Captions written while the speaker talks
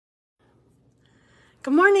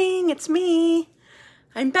Good morning, it's me.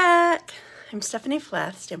 I'm back. I'm Stephanie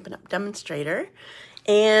Flath, Stampin' Up! Demonstrator,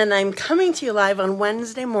 and I'm coming to you live on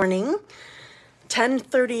Wednesday morning,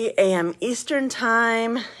 10:30 a.m. Eastern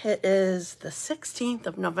Time. It is the 16th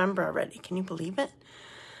of November already. Can you believe it?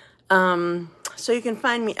 So you can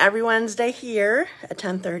find me every Wednesday here at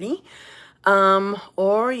 10:30,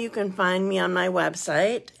 or you can find me on my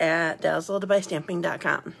website at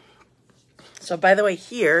dazzledbystamping.com. So by the way,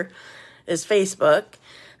 here is Facebook,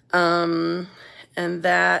 and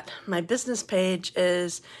that my business page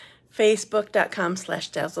is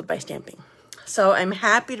facebook.com/dazzledbystamping. So I'm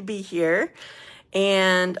happy to be here,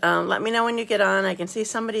 and let me know when you get on. I can see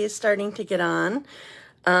somebody is starting to get on.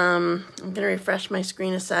 I'm going to refresh my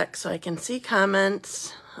screen a sec so I can see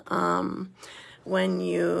comments when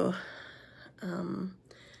you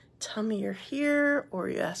tell me you're here, or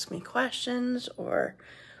you ask me questions, or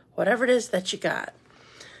whatever it is that you got.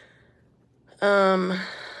 All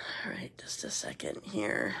right, just a second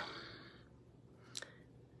here.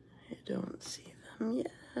 I don't see them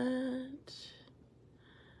yet.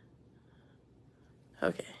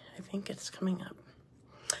 Okay, I think it's coming up.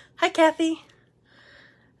 Hi, Kathy.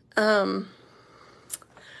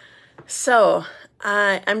 So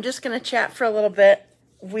I'm just going to chat for a little bit.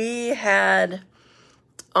 We had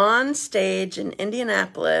on stage in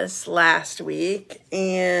Indianapolis last week,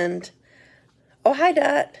 and oh, hi,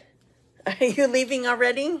 Dot. Are you leaving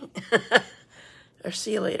already? Or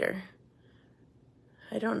see you later?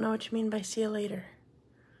 I don't know what you mean by see you later.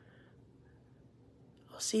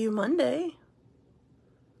 I'll see you Monday.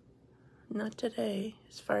 Not today,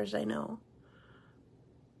 as far as I know.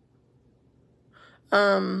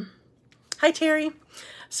 Hi, Terry.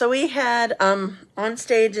 So we had on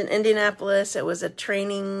stage in Indianapolis. It was a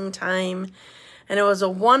training time, and it was a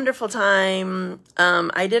wonderful time.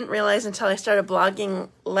 I didn't realize until I started blogging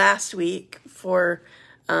last week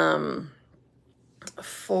to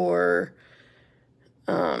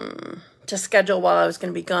schedule while I was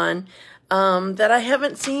going to be gone, that I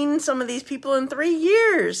haven't seen some of these people in 3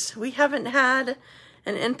 years. We haven't had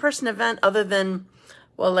an in-person event other than,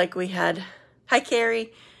 well, like we had, hi,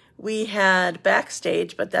 Carrie. We had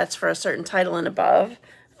backstage, but that's for a certain title and above.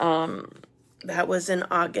 That was in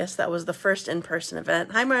August. That was the first in-person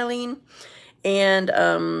event. Hi, Marlene. And,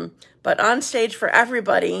 but on stage for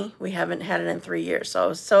everybody, we haven't had it in 3 years. So it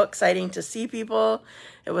was so exciting to see people.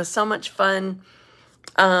 It was so much fun.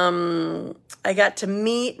 I got to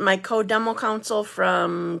meet my co-demo counsel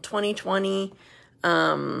from 2020,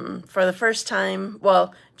 for the first time.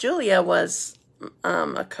 Well, Julia was,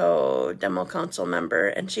 a co-demo counsel member,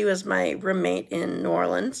 and she was my roommate in New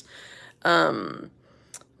Orleans.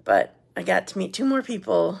 But I got to meet 2 more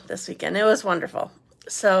people this weekend. It was wonderful.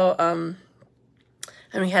 So, and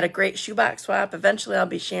we had a great shoebox swap. Eventually I'll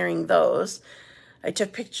be sharing those. I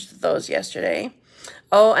took pictures of those yesterday.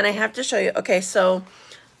 Oh, and I have to show you. Okay, so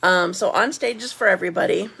on stage is for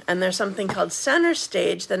everybody, and there's something called center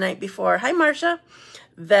stage the night before. Hi, Marcia.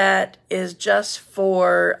 That is just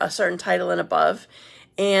for a certain title and above.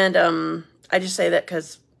 And I just say that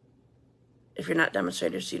because if you're not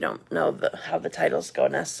demonstrators, you don't know how the titles go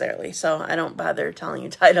necessarily. So I don't bother telling you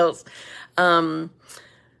titles.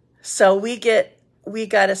 So we got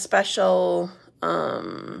a special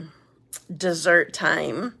dessert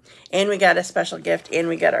time, and we got a special gift, and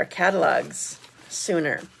we got our catalogs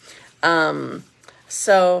sooner.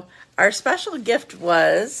 So our special gift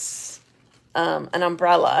was an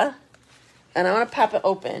umbrella, and I want to pop it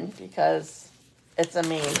open because it's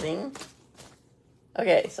amazing.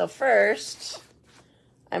 Okay, so first,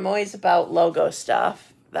 I'm always about logo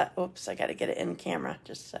stuff. Oops, I got to get it in camera.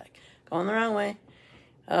 Just a sec. Going the wrong way.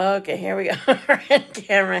 Okay, here we go. We're in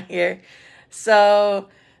camera here. So,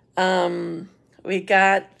 we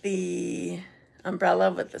got the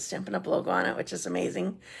umbrella with the Stampin' Up! Logo on it, which is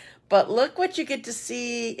amazing. But look what you get to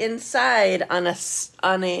see inside on a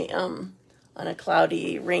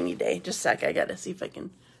cloudy, rainy day. Just a sec. I got to see if I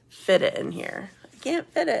can fit it in here. I can't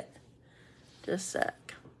fit it. Just a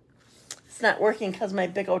sec. It's not working because my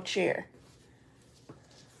big old chair.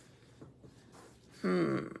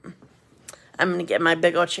 I'm going to get my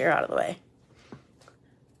big old chair out of the way.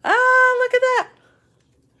 Ah, look at that.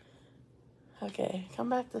 Okay, come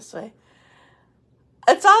back this way.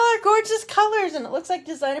 It's all our gorgeous colors, and it looks like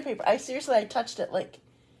designer paper. I touched it like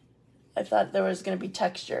I thought there was going to be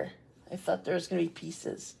texture. I thought there was going to be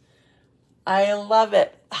pieces. I love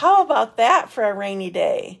it. How about that for a rainy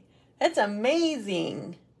day? That's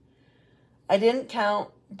amazing. I didn't count,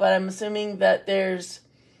 but I'm assuming that there's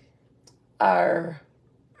our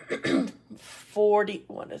 40,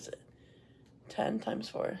 what is it? 10 times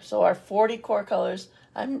 4. So our 40 core colors.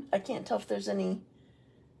 I can't tell if there's any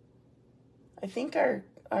I think our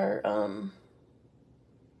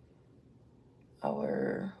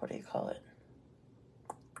what do you call it?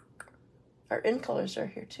 Our in colors are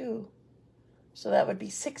here too. So that would be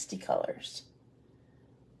 60 colors.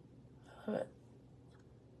 Love it.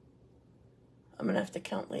 I'm gonna have to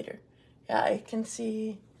count later. Yeah, I can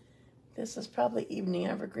see this is probably evening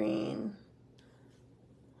evergreen.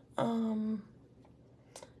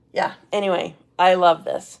 Yeah, anyway, I love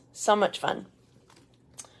this. So much fun.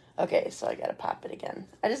 Okay, so I gotta pop it again.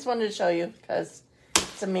 I just wanted to show you because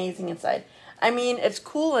it's amazing inside. I mean, it's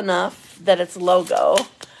cool enough that it's logo.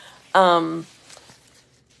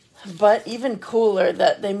 But even cooler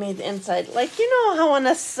that they made the inside. Like, you know how on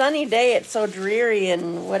a sunny day it's so dreary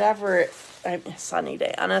and whatever. Sunny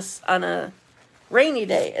day. On a rainy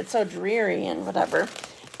day it's so dreary and whatever.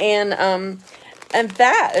 And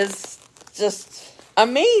that is just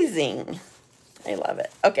amazing. I love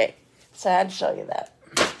it. Okay, so I had to show you that.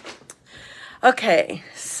 Okay,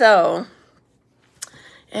 so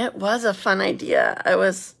it was a fun idea.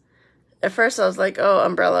 At first I was like, oh,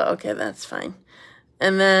 umbrella, okay, that's fine.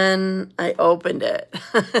 And then I opened it.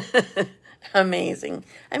 Amazing.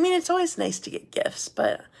 I mean, it's always nice to get gifts,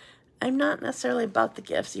 but I'm not necessarily about the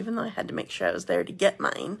gifts, even though I had to make sure I was there to get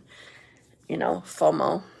mine. You know,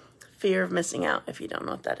 FOMO, fear of missing out, if you don't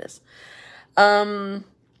know what that is.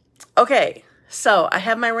 Okay, so I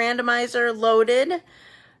have my randomizer loaded.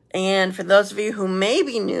 And for those of you who may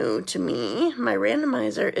be new to me, my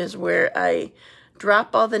randomizer is where I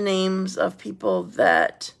drop all the names of people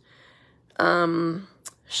that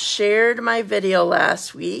shared my video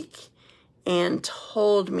last week and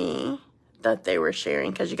told me that they were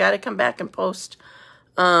sharing, because you got to come back and post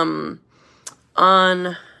on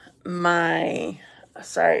my,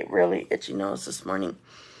 sorry, really itchy nose this morning,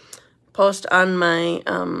 post on my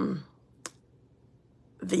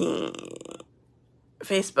the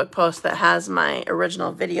Facebook post that has my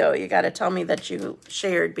original video. You got to tell me that you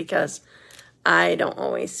shared, because I don't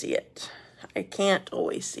always see it. I can't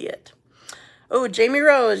always see it. Oh, Jamie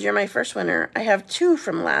Rose, you're my first winner. I have 2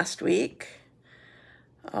 from last week.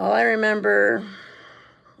 All I remember,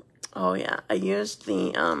 oh yeah, I used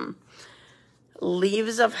the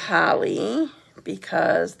Leaves of Holly,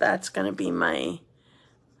 because that's going to be my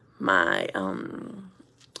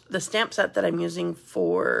the stamp set that I'm using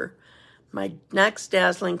for my next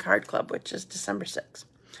Dazzling card club, which is December 6th.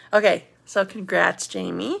 Okay, so congrats,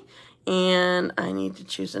 Jamie. And I need to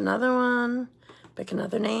choose another one, pick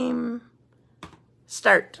another name.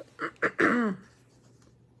 Start.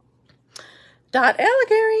 Dot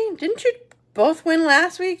Alighire, didn't you both win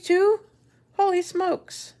last week too? Holy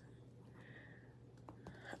smokes.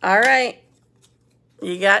 All right.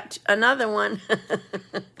 You got another one.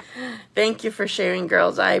 Thank you for sharing,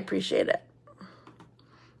 girls. I appreciate it.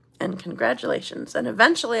 And congratulations. And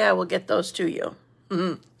eventually I will get those to you.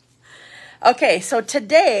 Okay, so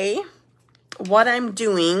today what I'm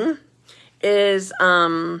doing is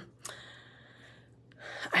I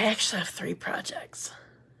actually have 3 projects.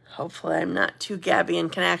 Hopefully I'm not too gabby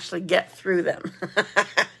and can actually get through them.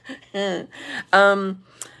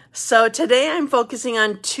 So today I'm focusing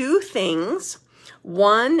on 2 things.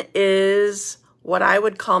 One is what I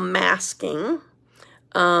would call masking,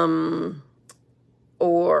 or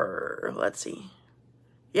let's see.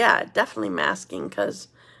 Yeah, definitely masking, because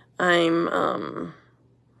I'm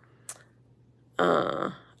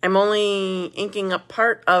only inking up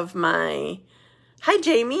part of my... Hi,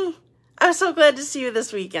 Jamie. I was so glad to see you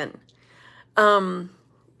this weekend. I'm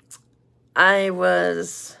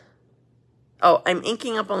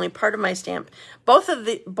inking up only part of my stamp. Both of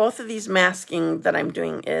these masking that I'm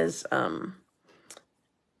doing is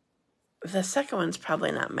the second one's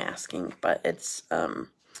probably not masking, but it's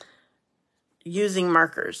using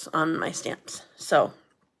markers on my stamps. So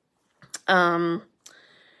the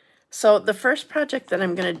first project that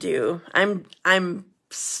I'm gonna do, I'm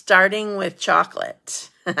starting with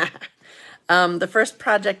chocolate. The first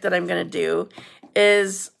project that I'm going to do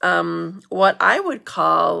is what I would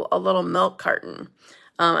call a little milk carton.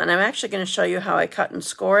 And I'm actually going to show you how I cut and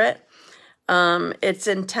score it. It's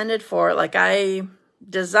intended for, like, I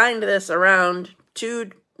designed this around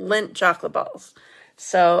 2 Lindt chocolate balls.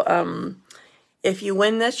 So if you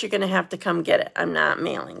win this, you're going to have to come get it. I'm not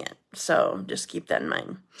mailing it. So just keep that in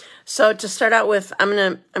mind. So to start out with,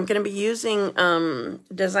 I'm gonna be using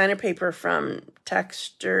designer paper from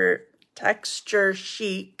Texture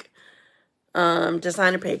Chic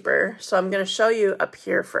designer paper. So I'm gonna show you up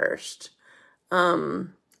here first.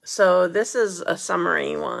 So this is a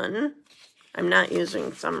summery one. I'm not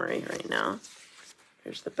using summery right now.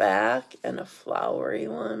 Here's the back and a flowery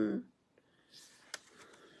one.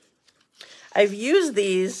 I've used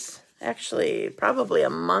these actually probably a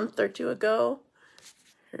month or two ago.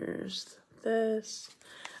 Here's this.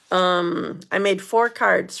 I made 4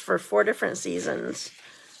 cards for 4 different seasons.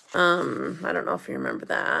 I don't know if you remember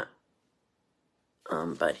that.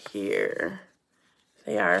 But here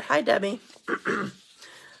they are. Hi, Debbie.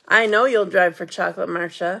 I know you'll drive for chocolate,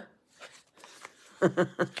 Marcia.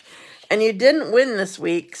 And you didn't win this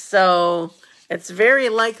week, so it's very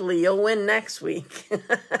likely you'll win next week.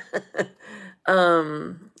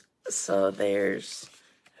 So there's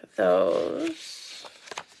those.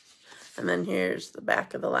 And then here's the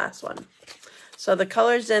back of the last one. So the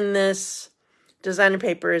colors in this designer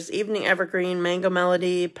paper is Evening Evergreen, Mango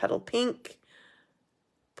Melody, Petal Pink,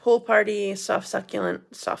 Pool Party, Soft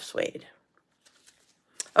Succulent, Soft Suede.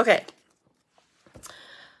 Okay.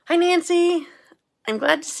 Hi, Nancy. I'm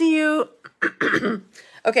glad to see you.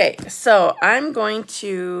 Okay, so I'm going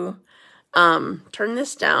to turn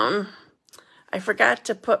this down. I forgot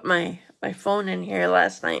to put my phone in here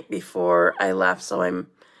last night before I left, so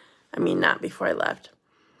not before I left.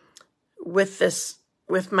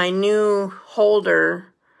 With my new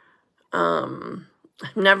holder, I'm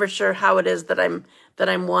never sure how it is that I'm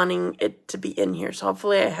wanting it to be in here. So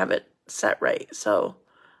hopefully I have it set right. So,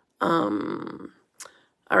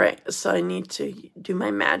 all right. So I need to do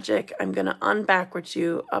my magic. I'm going to unbackwards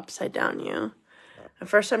you, upside down you. At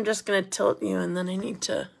first I'm just going to tilt you, and then I need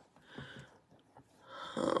to,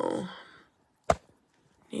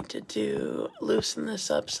 loosen this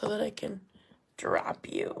up so that I can drop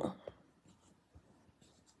you.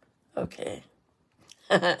 Okay.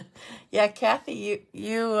 Yeah, Kathy,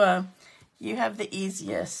 you have the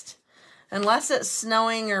easiest. Unless it's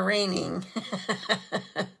snowing or raining,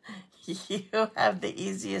 you have the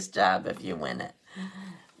easiest job if you win it.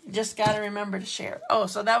 You just got to remember to share. Oh,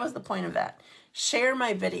 so that was the point of that. Share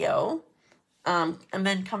my video, and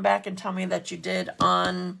then come back and tell me that you did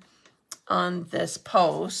on this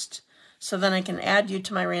post, so then I can add you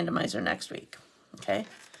to my randomizer next week. Okay?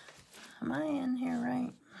 Am I in here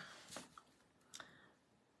right?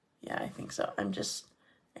 Yeah, I think so. I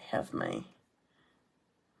have my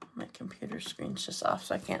computer screen's just off,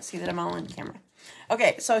 so I can't see that I'm all in camera.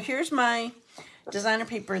 Okay, so here's my designer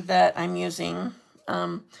paper that I'm using.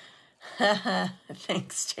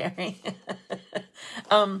 Thanks, Jerry.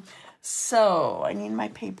 So I need my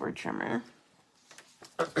paper trimmer.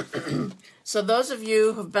 So those of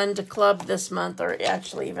you who've been to club this month, or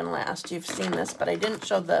actually even last, you've seen this, but I didn't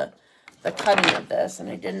show the cutting of this, and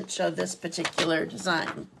I didn't show this particular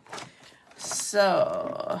design.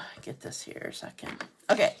 So, get this here a second.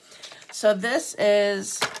 Okay, so this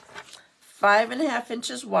is 5.5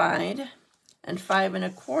 inches wide and 5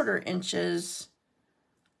 1/4 inches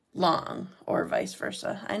long, or vice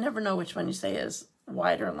versa. I never know which one you say is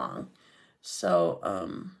wide or long. So,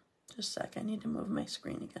 just a sec, I need to move my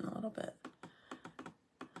screen again a little bit.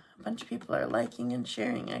 A bunch of people are liking and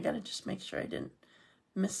sharing. I gotta just make sure I didn't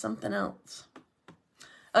miss something else.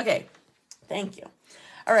 Okay, thank you.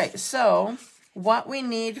 All right, so what we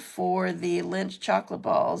need for the Lynch chocolate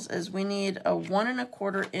balls is we need a 1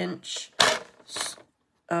 1/4 inch,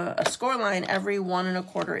 a score line every 1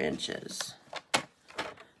 1/4 inches.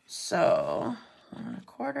 So 1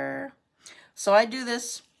 1/4. So I do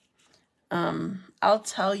this. I'll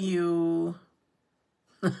tell you.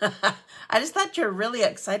 I just thought you were really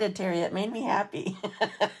excited, Terry. It made me happy.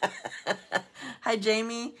 Hi,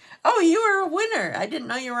 Jamie. Oh, you were a winner. I didn't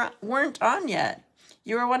know you weren't on yet.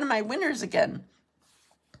 You were one of my winners again.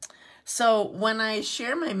 So when I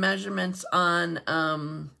share my measurements on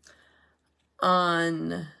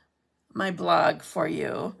my blog for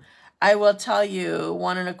you, I will tell you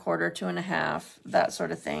 1 1/4, 2 1/2, that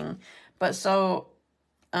sort of thing. But so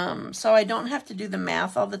I don't have to do the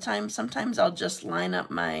math all the time. Sometimes I'll just line up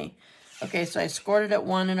my, okay, so I scored it at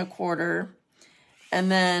 1 1/4, and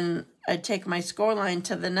then I take my score line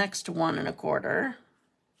to the next 1 1/4,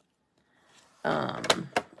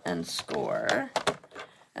 and score.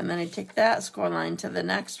 And then I take that score line to the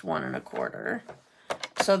next 1 1/4.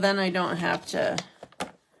 So then I don't have to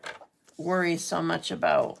worry so much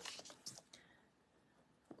about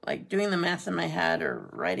like doing the math in my head or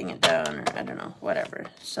writing it down, or I don't know, whatever.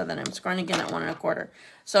 So then I'm scoring again at 1 1/4.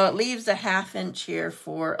 So it leaves a 1/2 inch here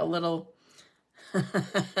for a little,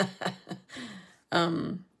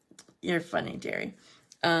 you're funny, Jerry.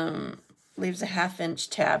 Leaves a 1/2 inch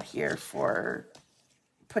tab here for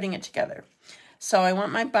putting it together. So I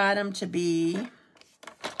want my bottom to be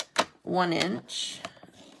 1 inch.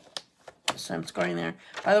 So I'm scoring there.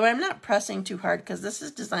 By the way, I'm not pressing too hard because this is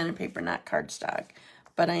designer paper, not cardstock,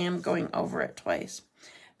 but I am going over it twice.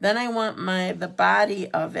 Then I want the body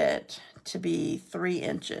of it to be 3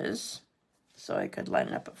 inches. so I could line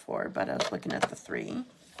it up at 4, but I was looking at the 3.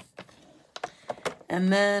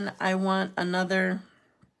 And then I want another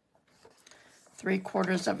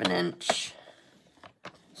 3/4 of an inch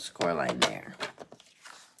score line there.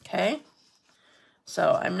 Okay,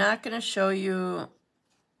 so I'm not going to show you,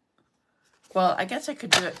 well, I guess I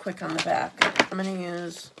could do it quick on the back. I'm going to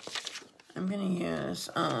use,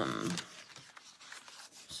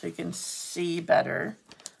 so you can see better.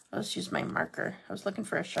 Let's use my marker. I was looking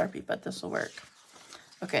for a Sharpie, but this will work.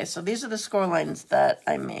 Okay, so these are the score lines that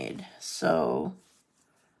I made. So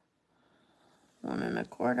 1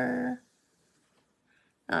 1/4,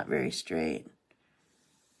 not very straight.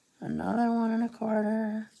 Another 1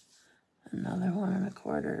 1/4, another 1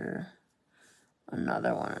 1/4,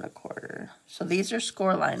 another 1 1/4. So these are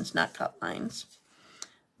score lines, not cut lines.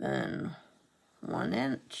 Then 1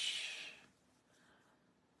 inch,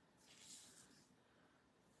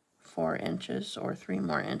 4 inches or 3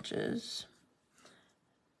 more inches,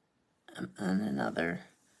 and another,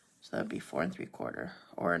 so that would be 4 3/4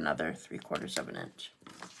 or another 3/4 of an inch.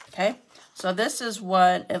 Okay, so this is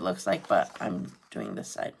what it looks like, but I'm doing this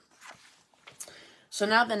side. So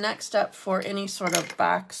now the next step for any sort of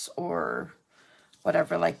box or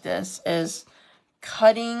whatever like this is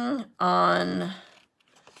cutting on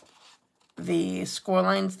the score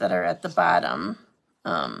lines that are at the bottom,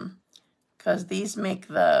 because these make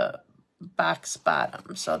the box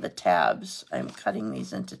bottom. So the tabs, I'm cutting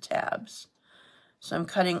these into tabs. So I'm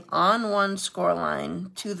cutting on one score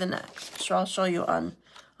line to the next. So I'll show you on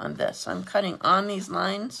this. So I'm cutting on these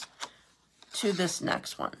lines to this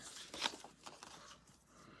next one.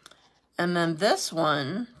 And then this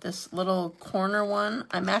one, this little corner one,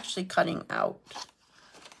 I'm actually cutting out.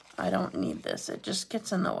 I don't need this. It just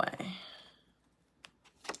gets in the way.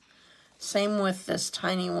 Same with this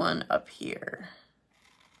tiny one up here.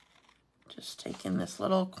 Just taking this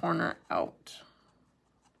little corner out.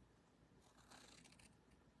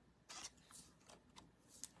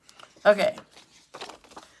 Okay.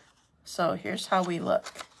 So here's how we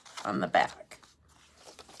look on the back.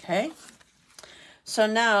 Okay. So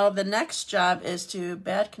now the next job is to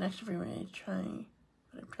bad connection for me.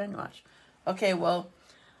 I'm trying to watch. Okay, well,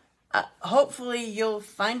 hopefully you'll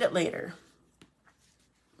find it later.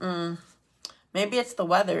 Maybe it's the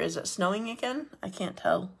weather. Is it snowing again? I can't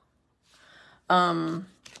tell.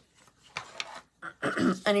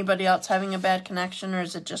 Anybody else having a bad connection, or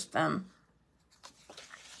is it just them?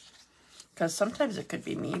 Because sometimes it could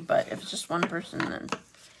be me, but if it's just one person, then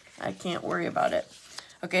I can't worry about it.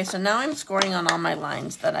 Okay, so now I'm scoring on all my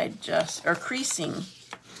lines that I just, or creasing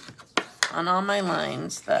on all my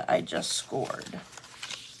lines that I just scored.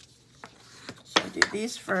 So I do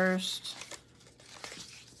these first.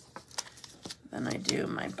 Then I do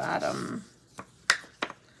my bottom,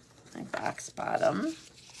 my box bottom.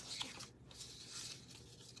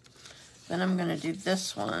 Then I'm going to do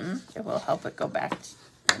this one. It will help it go back.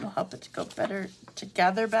 It'll help it to go better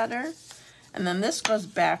together better. And then this goes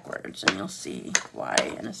backwards, and you'll see why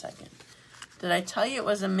in a second. Did I tell you it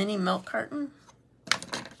was a mini milk carton?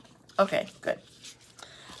 Okay, good.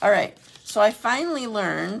 All right, so I finally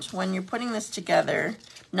learned when you're putting this together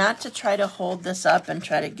not to try to hold this up and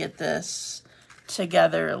try to get this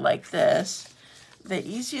together like this. The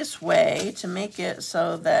easiest way to make it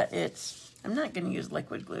so that it's, I'm not going to use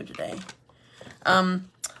liquid glue today.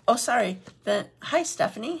 Oh, sorry. Hi,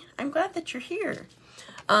 Stephanie. I'm glad that you're here.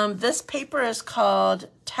 This paper is called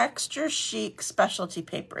Texture Chic Specialty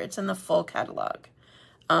Paper. It's in the full catalog,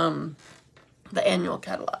 the annual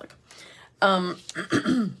catalog.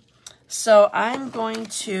 So I'm going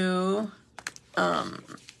to, I'm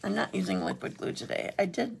not using liquid glue today. I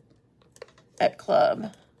did at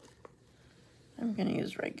club. I'm going to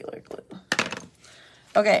use regular glue.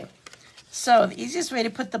 Okay, so the easiest way to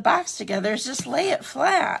put the box together is just lay it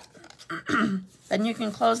flat. Then you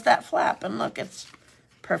can close that flap, and look, it's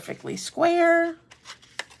perfectly square.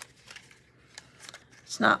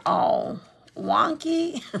 It's not all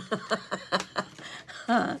wonky.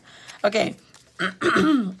 Okay,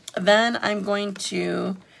 then I'm going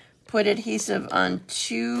to put adhesive on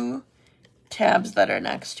 2 tabs that are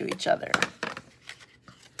next to each other.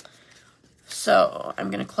 So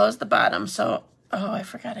I'm going to close the bottom. So, oh, I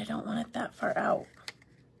forgot I don't want it that far out.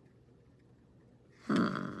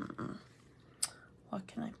 What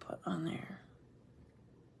can I put on there?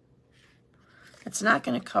 It's not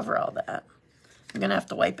going to cover all that. I'm going to have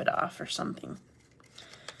to wipe it off or something.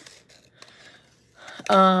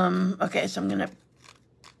 Okay, so I'm going to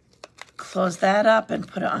close that up and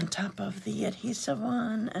put it on top of the adhesive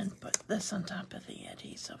one, and put this on top of the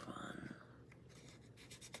adhesive one.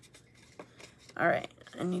 All right,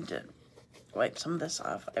 I need to wipe some of this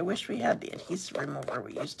off. I wish we had the adhesive remover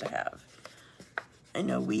we used to have. I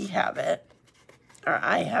know we have it, or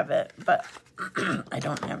I have it, but I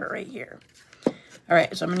don't have it right here. All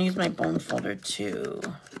right, so I'm gonna use my bone folder to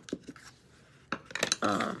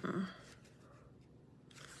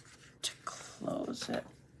close it,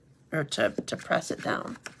 or to press it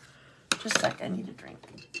down. Just a sec, I need a drink.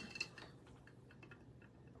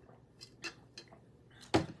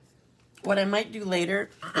 What I might do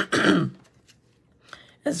later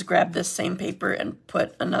is grab this same paper and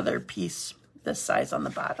put another piece this size on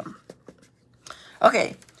the bottom.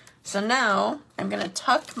 Okay, so now I'm gonna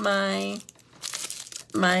tuck my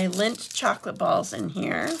lint chocolate balls in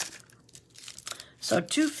here. So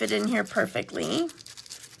 2 fit in here perfectly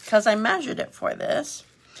because I measured it for this.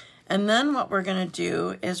 And then what we're gonna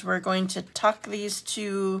do is we're going to tuck these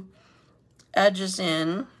 2 edges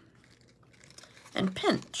in and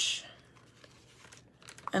pinch.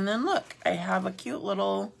 And then look, I have a cute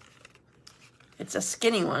little, it's a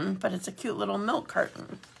skinny one, but it's a cute little milk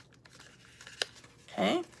carton.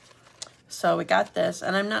 Okay, so we got this,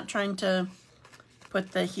 and I'm not trying to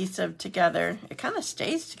put the adhesive together. It kind of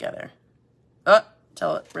stays together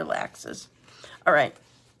till it relaxes. All right,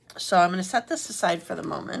 so I'm going to set this aside for the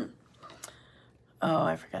moment. Oh,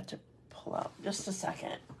 I forgot to pull out. Just a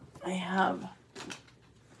second. I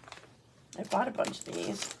bought a bunch of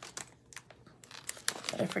these,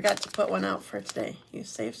 but I forgot to put one out for today. You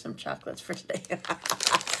saved some chocolates for today.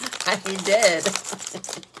 I did.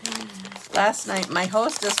 Last night, my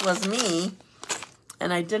hostess was me,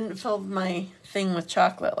 and I didn't fill my thing with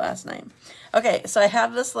chocolate last night. Okay, so I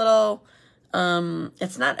have this little,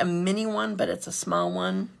 it's not a mini one, but it's a small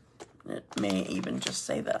one. It may even just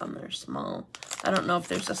say that on there, small. I don't know if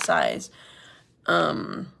there's a size.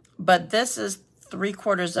 But this is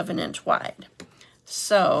 3/4 of an inch wide.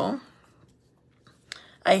 So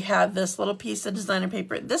I have this little piece of designer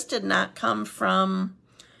paper. This did not come from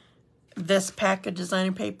this pack of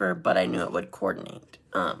designer paper, but I knew it would coordinate.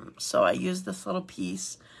 So I used this little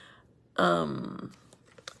piece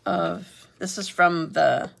this is from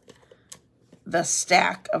the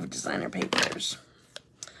stack of designer papers.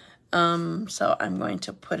 So I'm going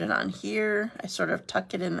to put it on here. I sort of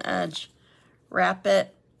tuck it in the edge, wrap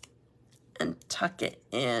it, and tuck it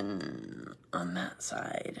in on that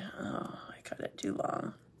side. Oh, I cut it too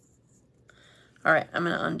long. All right, I'm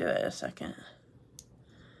gonna undo it a second.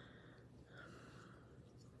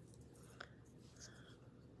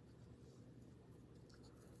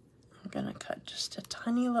 I'm gonna cut just a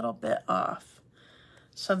tiny little bit off.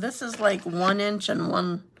 So this is like 1 inch and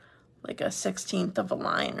like a 1/16 of a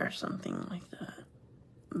line or something like that.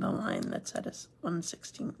 The line that's at a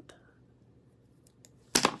 1/16.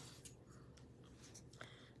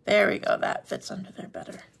 There we go, that fits under there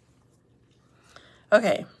better.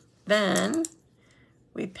 Okay, then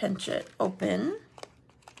we pinch it open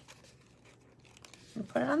and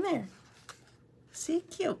put it on there. See,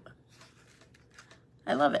 cute.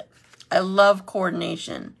 I love it. I love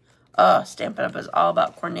coordination. Oh, Stampin' Up! Is all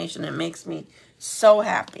about coordination. It makes me so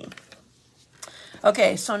happy.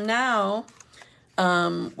 Okay, so now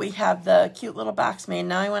we have the cute little box made.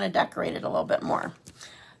 Now I want to decorate it a little bit more.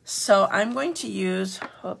 So I'm going to use,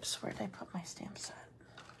 oops, where did I put my stamp set?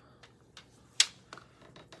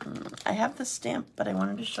 I have the stamp, but I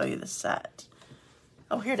wanted to show you the set.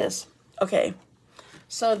 Oh, here it is. Okay,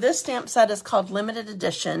 so this stamp set is called Limited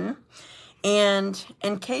Edition. And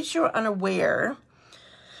in case you're unaware,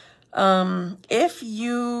 if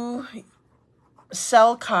you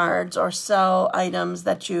sell cards or sell items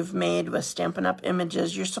that you've made with Stampin' Up!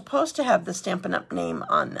 Images, you're supposed to have the Stampin' Up! Name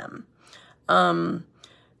on them.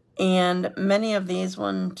 And many of these,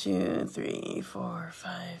 1, 2, 3, 4,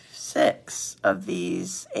 5, 6 of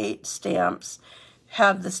these 8 stamps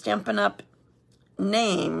have the Stampin' Up!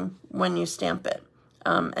 Name when you stamp it.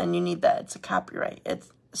 And you need that. It's a copyright.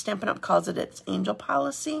 Stampin' Up! Calls it its angel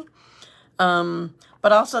policy.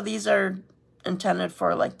 But also these are intended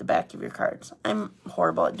for like the back of your cards. I'm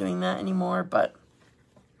horrible at doing that anymore, but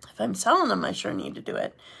if I'm selling them, I sure need to do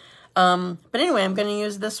it. But anyway, I'm going to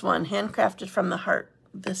use this one, Handcrafted from the Heart.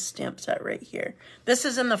 This stamp set right here. This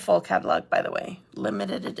is in the full catalog, by the way.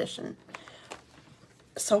 Limited edition.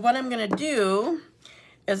 So what I'm going to do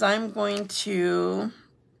is I'm going to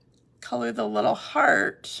color the little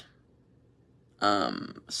heart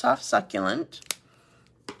soft succulent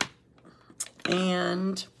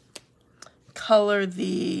and color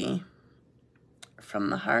the from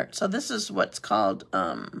the heart. So this is what's called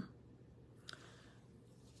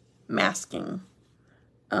masking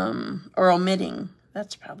or omitting.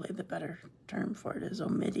 That's probably the better term for it, is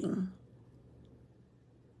omitting.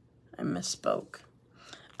 I misspoke.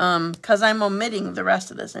 because I'm omitting the rest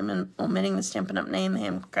of this. I'm omitting the Stampin' Up! Name,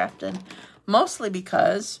 handcrafted, mostly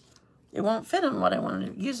because it won't fit on what I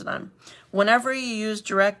wanted to use it on. Whenever you use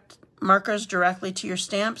direct markers directly to your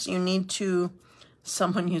stamps, you need to,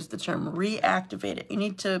 someone used the term, reactivate it. You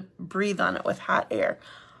need to breathe on it with hot air.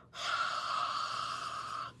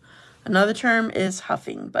 Another term is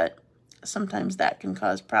huffing, but sometimes that can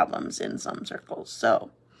cause problems in some circles. So,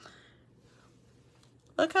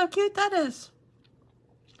 look how cute that is.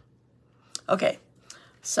 Okay,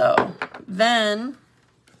 so then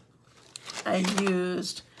I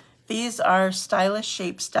used, these are Stylish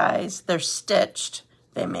Shapes dies. They're stitched.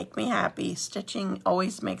 They make me happy. Stitching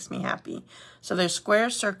always makes me happy. So there's square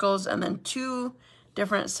circles and then 2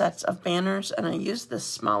 different sets of banners. And I used the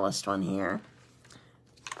smallest one here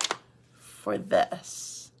for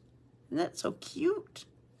this. Isn't that so cute?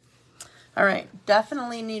 All right,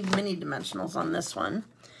 definitely need mini dimensionals on this one.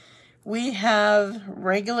 We have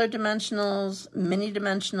regular dimensionals, mini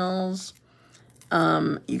dimensionals.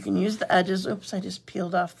 You can use the edges. Oops, I just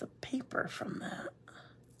peeled off the paper from that.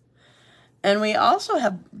 And we also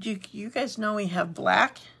have, you guys know we have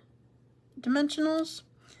black dimensionals.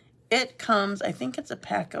 It comes, I think it's a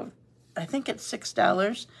pack of, I think it's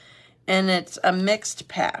 $6. And it's a mixed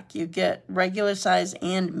pack. You get regular size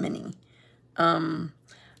and mini.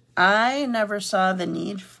 I never saw the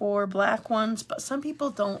need for black ones, but some people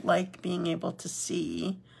don't like being able to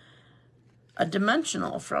see a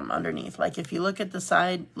dimensional from underneath. Like if you look at the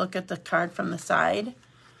side, look at the card from the side,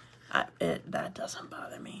 that doesn't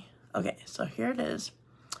bother me. Okay, so here it is.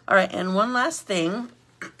 All right, and one last thing.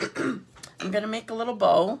 I'm going to make a little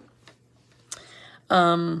bow.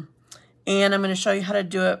 And I'm going to show you how to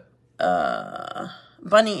do it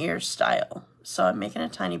bunny ear style. So I'm making a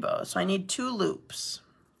tiny bow. So I need 2 loops.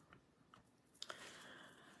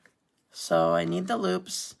 So I need the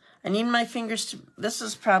loops. I need my fingers to, this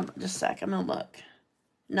is probably, just a sec, I'm going to look.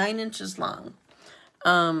 9 inches long.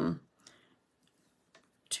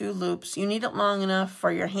 2 loops. You need it long enough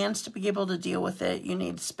for your hands to be able to deal with it. You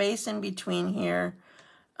need space in between here.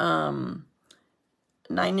 9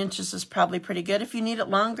 inches is probably pretty good. If you need it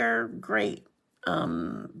longer, great.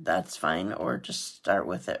 That's fine. Or just start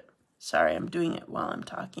with it. Sorry, I'm doing it while I'm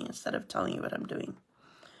talking instead of telling you what I'm doing.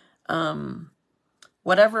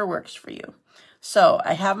 Whatever works for you. So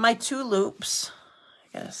I have my 2 loops.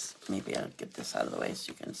 I guess maybe I'll get this out of the way so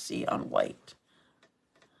you can see on white.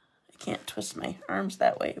 I can't twist my arms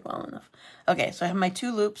that way well enough. Okay, so I have my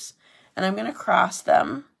 2 loops and I'm going to cross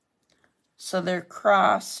them. So they're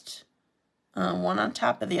crossed one on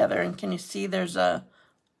top of the other. And can you see there's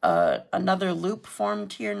another loop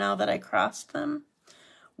formed here now that I crossed them?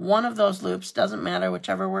 One of those loops, doesn't matter,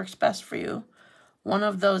 whichever works best for you. One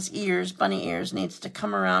of those ears, bunny ears, needs to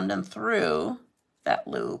come around and through that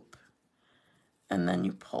loop. And then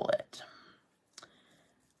you pull it.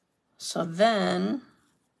 So then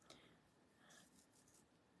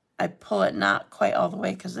I pull it not quite all the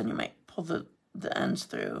way because then you might pull the ends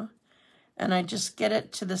through. And I just get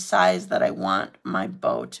it to the size that I want my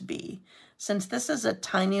bow to be. Since this is a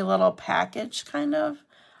tiny little package, kind of,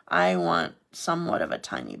 I want somewhat of a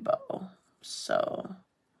tiny bow. So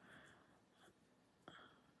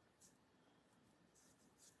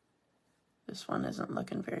this one isn't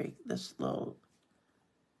looking very, this little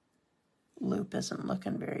loop isn't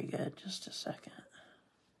looking very good. Just a second.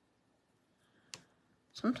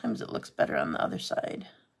 Sometimes it looks better on the other side.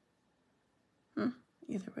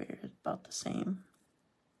 Either way, it's about the same.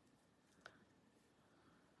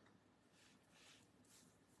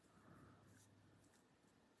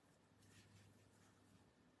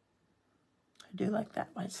 I do like that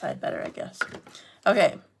white side better, I guess.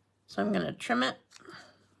 Okay, so I'm going to trim it.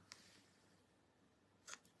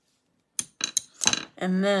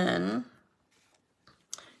 And then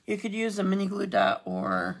you could use a mini glue dot,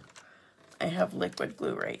 or I have liquid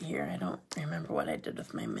glue right here. I don't remember what I did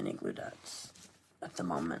with my mini glue dots at the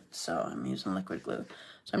moment, so I'm using liquid glue.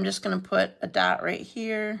 So I'm just going to put a dot right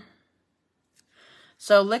here.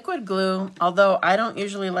 So liquid glue, although I don't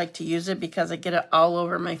usually like to use it because I get it all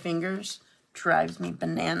over my fingers, drives me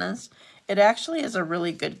bananas. It actually is a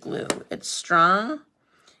really good glue. It's strong,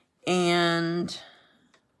 and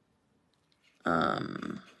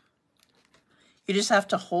you just have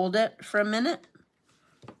to hold it for a minute.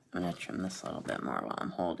 I'm going to trim this a little bit more while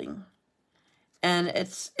I'm holding. And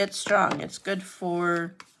it's strong. It's good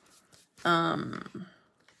for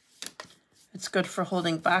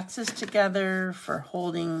holding boxes together, for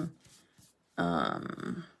holding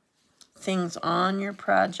things on your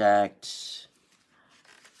project.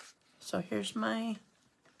 So here's my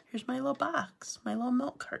little box, my little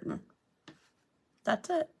milk carton. That's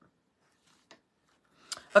it.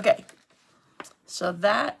 Okay, so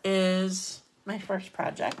that is my first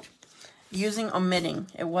project using omitting.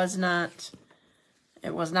 It was not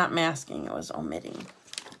masking, it was omitting.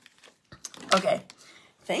 Okay,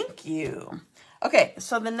 thank you. Okay,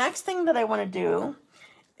 so the next thing that I want to do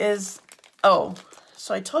is, so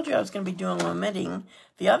I told you I was going to be doing omitting.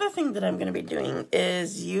 The other thing that I'm going to be doing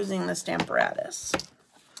is using the Stamparatus.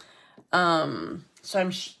 So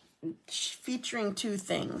I'm featuring two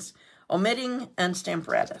things, omitting and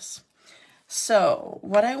Stamparatus. So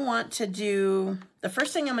what I want to do, the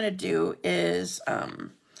first thing I'm going to do is,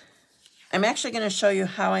 I'm actually going to show you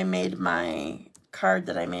how I made my card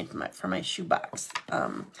that I made for my shoebox.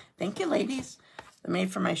 Thank you, ladies. I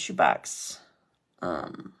made for my shoebox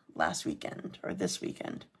last weekend, or this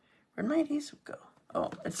weekend. Where'd my adhesive go?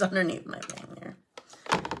 Oh, it's underneath my thing here.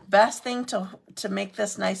 Best thing to make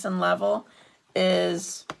this nice and level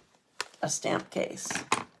is a stamp case.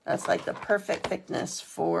 That's like the perfect thickness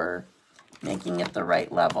for making it the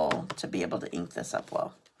right level to be able to ink this up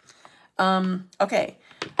well. Okay,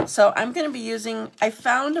 so I'm going to be using, I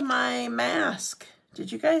found my mask.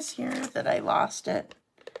 Did you guys hear that I lost it?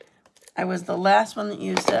 I was the last one that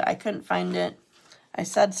used it. I couldn't find it. I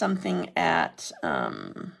said something at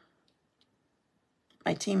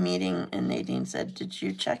my team meeting, and Nadine said, did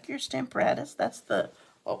you check your Stamparatus? That's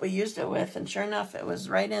what we used it with, and sure enough, it was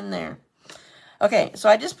right in there. Okay, so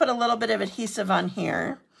I just put a little bit of adhesive on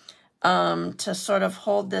here to sort of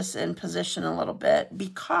hold this in position a little bit,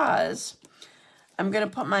 because I'm going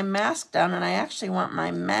to put my mask down, and I actually want my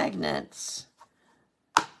magnets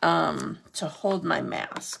to hold my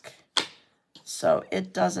mask so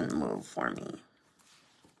it doesn't move for me.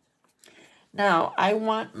 Now, I'm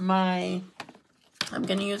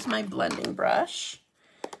going to use my blending brush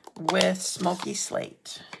with Smoky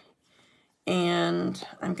Slate. And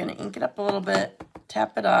I'm going to ink it up a little bit,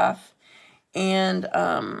 tap it off, and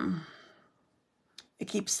it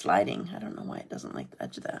keeps sliding. I don't know why it doesn't like the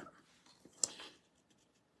edge of that.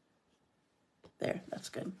 There, that's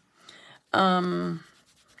good. When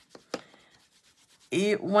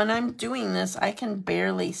I'm doing this, I can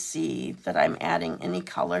barely see that I'm adding any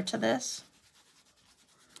color to this.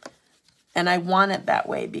 And I want it that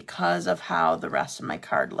way because of how the rest of my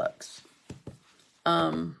card looks.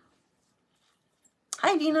 Hi,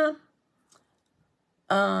 Dina.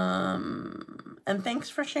 And thanks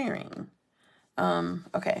for sharing.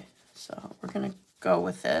 Okay, so we're going to go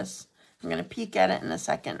with this. I'm going to peek at it in a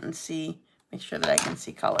second and make sure that I can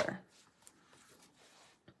see color.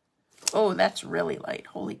 Oh, that's really light.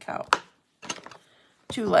 Holy cow.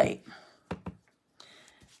 Too light.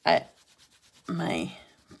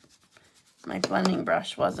 My blending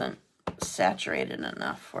brush wasn't saturated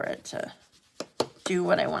enough for it to do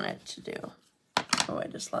what I want it to do. Oh, I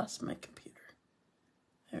just lost my computer.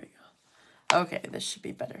 There we go. Okay, this should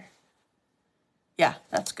be better. Yeah,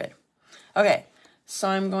 that's good. Okay, so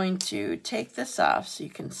I'm going to take this off so you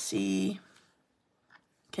can see.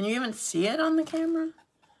 Can you even see it on the camera?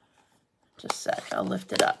 Just a sec, I'll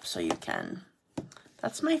lift it up so you can.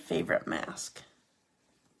 That's my favorite mask.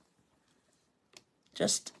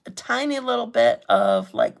 Just a tiny little bit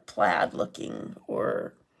of like plaid looking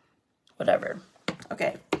or whatever.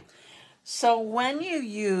 Okay, so when you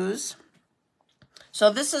use, so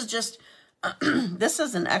this is just, this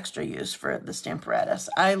is an extra use for the Stamparatus.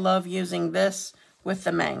 I love using this with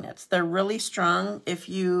the magnets. They're really strong if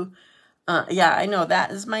you, yeah, I know that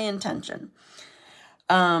is my intention.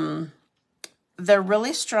 They're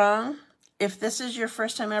really strong. If this is your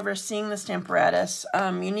first time ever seeing the Stamparatus,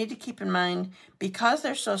 you need to keep in mind, because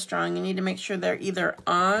they're so strong, you need to make sure they're either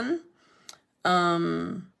on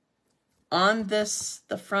the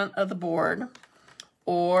front of the board,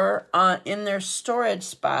 or in their storage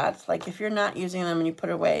spots. Like if you're not using them and you put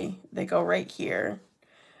it away, they go right here.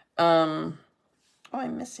 Oh,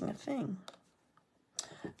 I'm missing a thing.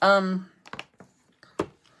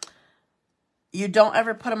 You don't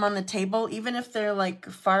ever put them on the table, even if they're like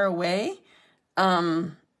far away.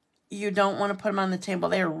 You don't want to put them on the table.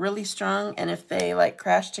 They are really strong, and if they like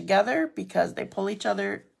crash together because they pull each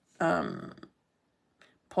other,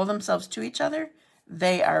 pull themselves to each other,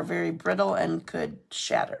 they are very brittle and could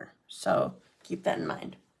shatter. So keep that in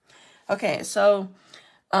mind. Okay, so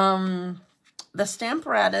the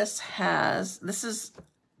Stamparatus this is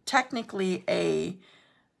technically a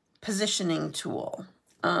positioning tool.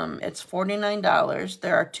 It's $49.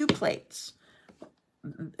 There are 2 plates.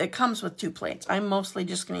 It comes with 2 plates. I'm mostly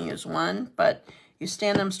just going to use one, but you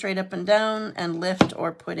stand them straight up and down and lift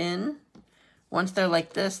or put in. Once they're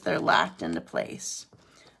like this, they're locked into place.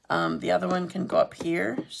 The other one can go up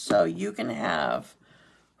here, so you can have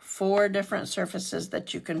 4 different surfaces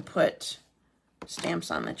that you can put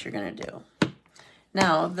stamps on that you're going to do.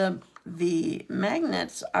 Now, the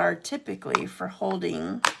magnets are typically for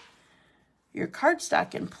holding your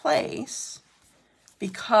cardstock in place,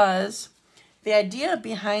 because the idea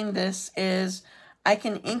behind this is I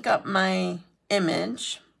can ink up my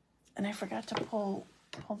image, and I forgot to pull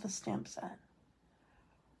the stamp set.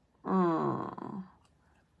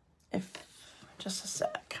 If just a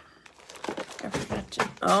sec. I forgot to.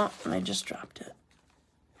 Oh, and I just dropped it.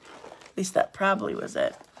 At least that probably was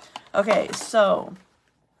it. Okay, so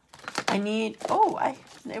I need. Oh, I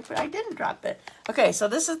didn't drop it. Okay, so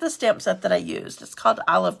this is the stamp set that I used. It's called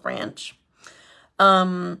Olive Branch.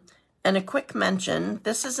 And a quick mention,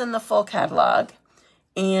 this is in the full catalog,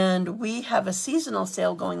 and we have a seasonal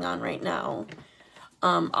sale going on right now.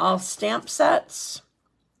 All stamp sets,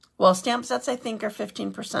 well, stamp sets I think are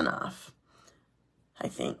 15% off, I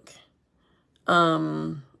think.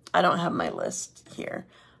 I don't have my list here.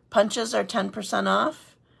 Punches are 10%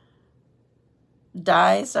 off.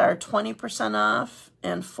 Dies are 20% off,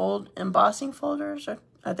 and embossing folders,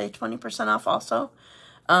 are they 20% off also?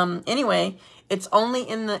 Anyway, it's only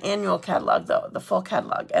in the annual catalog though, the full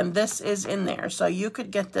catalog, and this is in there. So you could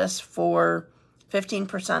get this for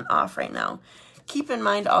 15% off right now. Keep in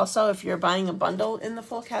mind also, if you're buying a bundle in the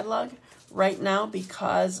full catalog right now,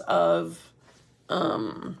 because of,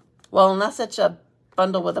 well, unless it's a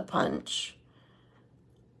bundle with a punch.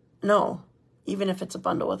 No, even if it's a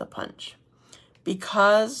bundle with a punch.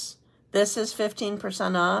 Because this is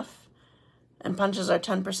 15% off, and punches are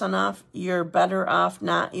 10% off, you're better off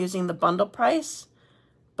not using the bundle price,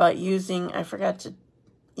 but using, I forgot to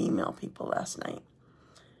email people last night.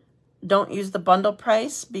 Don't use the bundle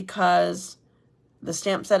price, because the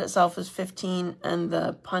stamp set itself is 15 and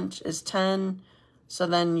the punch is 10. So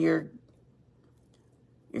then you're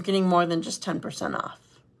getting more than just 10% off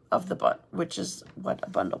of the bundle, which is what a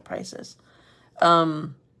bundle price is.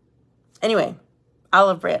 Anyway,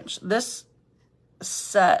 Olive Branch. This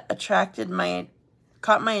set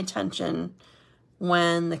caught my attention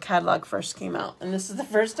when the catalog first came out, and this is the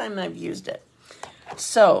first time I've used it.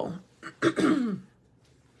 So you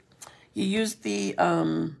use the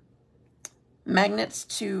magnets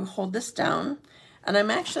to hold this down, and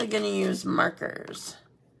I'm actually going to use markers.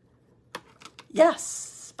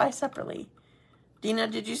 Yes, buy separately. Dina,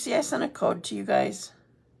 did you see I sent a code to you guys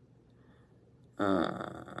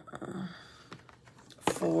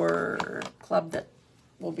for club that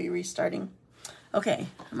will be restarting? Okay,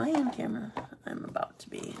 am I on camera? I'm about to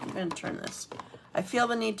be. I'm going to turn this. I feel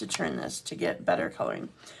the need to turn this to get better coloring.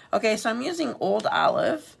 Okay, so I'm using Old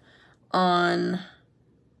Olive on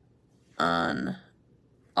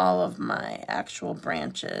all of my actual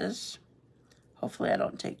branches. Hopefully I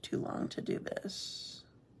don't take too long to do this.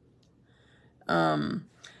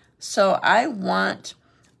 So I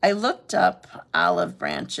looked up olive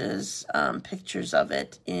branches, pictures of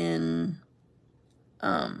it in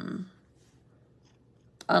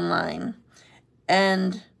online,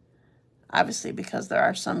 and obviously because there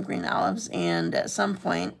are some green olives, and at some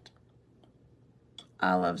point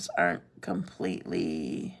olives aren't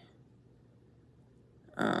completely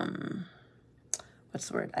what's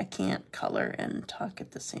the word? I can't color and talk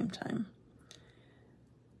at the same time.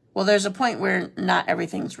 Well, there's a point where not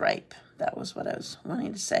everything's ripe. That was what I was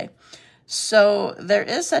wanting to say. So there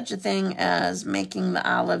is such a thing as making the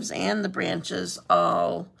olives and the branches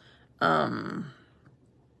all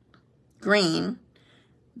green.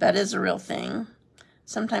 That is a real thing.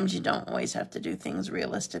 Sometimes you don't always have to do things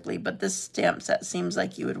realistically, but this stamp set seems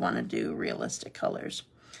like you would want to do realistic colors.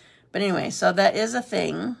 But anyway, so that is a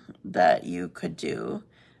thing that you could do,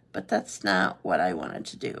 but that's not what I wanted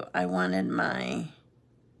to do. I wanted my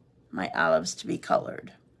olives to be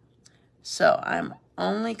colored. So I'm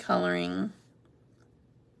only coloring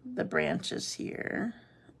the branches here,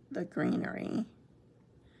 the greenery,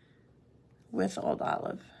 with Old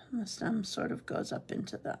Olive. And the stem sort of goes up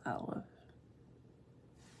into the olive.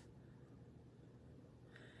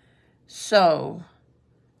 So,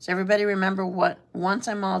 does everybody remember once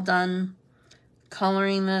I'm all done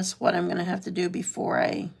coloring this, what I'm going to have to do before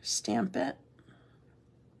I stamp it?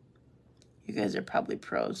 You guys are probably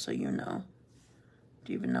pros, so you know.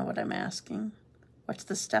 Do you even know what I'm asking? What's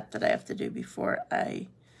the step that I have to do before I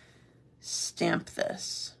stamp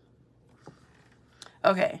this?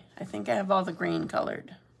 Okay, I think I have all the green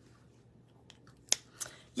colored.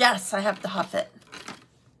 Yes, I have to huff it.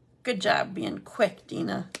 Good job being quick,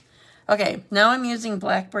 Dina. Okay, now I'm using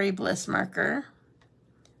Blackberry Bliss marker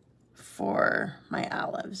for my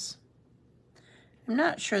olives. I'm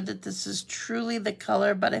not sure that this is truly the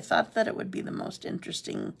color, but I thought that it would be the most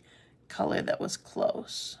interesting color that was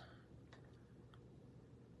close.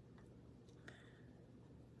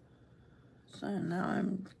 and now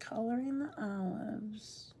I'm coloring the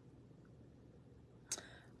olives.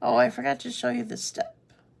 Oh, I forgot to show you this step.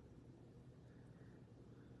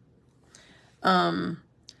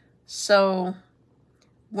 So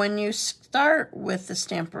when you start with the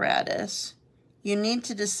Stamparatus, you need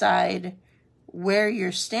to decide where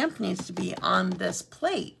your stamp needs to be on this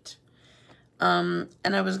plate. And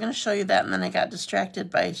I was going to show you that, and then I got distracted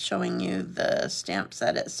by showing you the stamp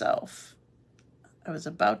set itself. I was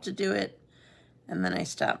about to do it, and then I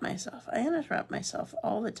stopped myself. I interrupt myself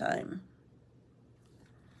all the time.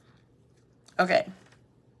 Okay.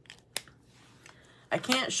 I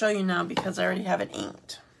can't show you now because I already have it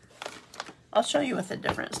inked. I'll show you with a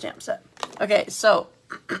different stamp set. Okay, so,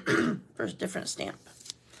 first different stamp.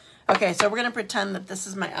 Okay, so we're going to pretend that this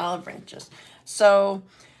is my olive branches. So,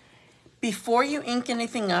 before you ink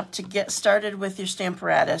anything up to get started with your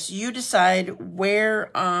Stamparatus, you decide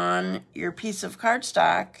where on your piece of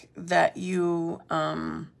cardstock that you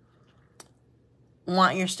want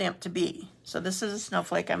your stamp to be. So this is a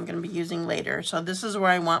snowflake I'm going to be using later. So this is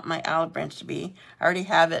where I want my olive branch to be. I already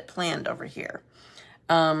have it planned over here.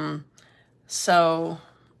 So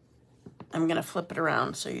I'm going to flip it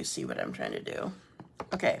around so you see what I'm trying to do.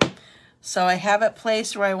 Okay, so I have it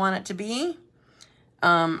placed where I want it to be.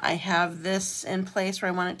 I have this in place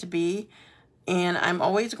where I want it to be. And I'm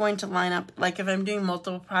always going to line up, like if I'm doing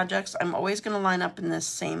multiple projects, I'm always going to line up in this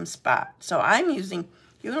same spot. So I'm using,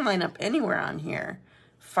 you can line up anywhere on here.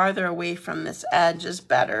 Farther away from this edge is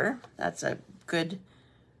better. That's a good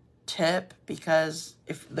tip, because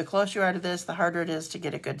if the closer you are to this, the harder it is to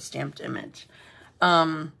get a good stamped image.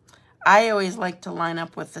 I always like to line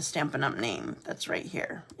up with the Stampin' Up! Name that's right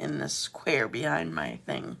here in this square behind my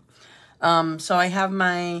thing. So I have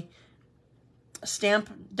my stamp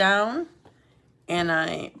down, and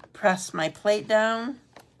I press my plate down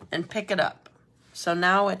and pick it up. So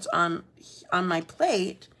now it's on my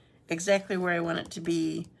plate exactly where I want it to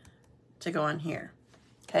be to go on here.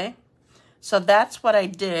 Okay? So that's what I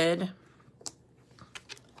did.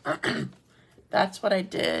 That's what I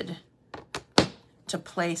did to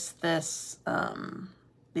place this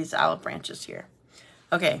these olive branches here.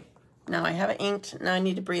 Okay, now I have it inked. Now I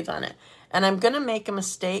need to breathe on it. And I'm going to make a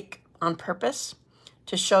mistake on purpose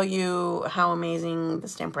to show you how amazing the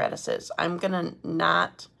Stamparatus is. I'm going to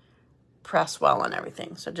not press well on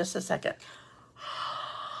everything. So just a second.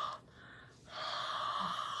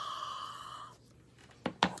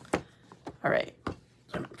 All right, so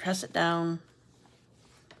I'm gonna press it down.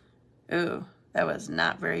 Ooh, that was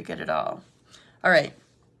not very good at all. All right,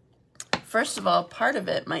 first of all, part of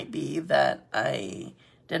it might be that I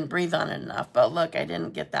didn't breathe on it enough, but look, I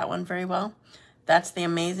didn't get that one very well. That's the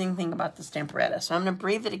amazing thing about the Stamparatus. So I'm gonna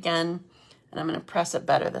breathe it again, and I'm gonna press it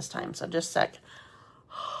better this time, so just a sec.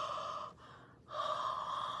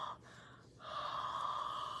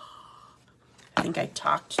 I think I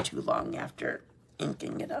talked too long after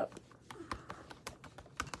inking it up.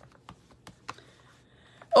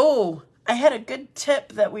 Oh, I had a good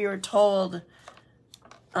tip that we were told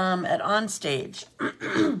at Onstage.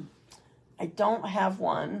 I don't have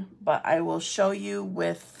one, but I will show you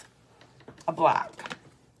with a block.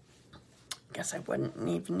 I guess I wouldn't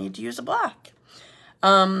even need to use a block.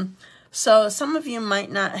 So some of you might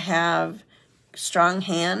not have strong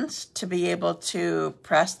hands to be able to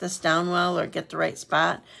press this down well or get the right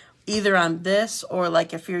spot, either on this or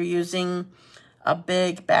like if you're using a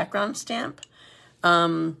big background stamp.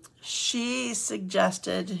 She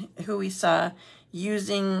suggested, who we saw,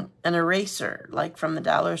 using an eraser, like from the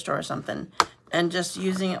dollar store or something, and just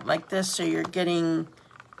using it like this so you're getting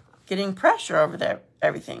pressure over there,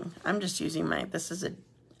 everything. I'm just using this is a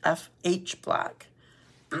FH block.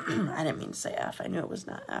 I didn't mean to say F. I knew it was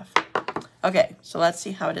not F. Okay, so let's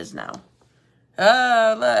see how it is now.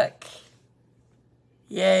 Oh, look.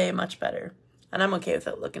 Yay, much better. And I'm okay with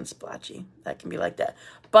it looking splotchy. That can be like that.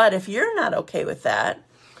 But if you're not okay with that,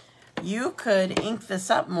 you could ink this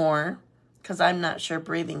up more, because I'm not sure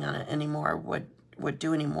breathing on it anymore would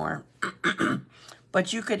do anymore.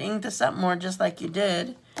 But you could ink this up more just like you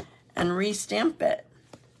did and re-stamp it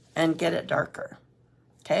and get it darker.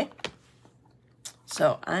 Okay?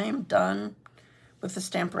 So I'm done with the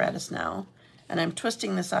Stamparatus now. And I'm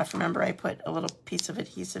twisting this off. Remember, I put a little piece of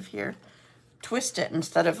adhesive here. Twist it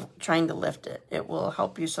instead of trying to lift it. It will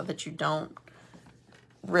help you so that you don't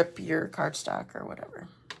rip your cardstock or whatever.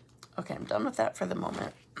 Okay, I'm done with that for the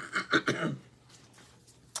moment.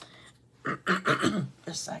 Just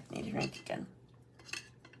a sec, need to drink again.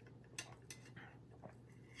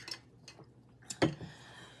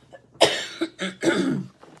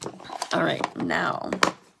 All right, now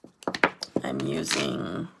I'm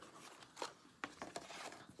using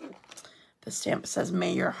the The stamp says,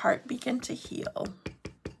 "May your heart begin to heal."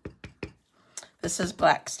 This is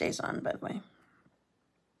black, stays on, by the way.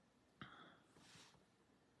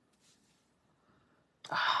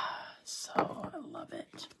 Ah, so I love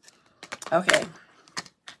it. Okay.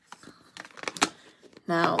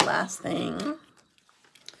 Now, last thing,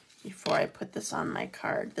 before I put this on my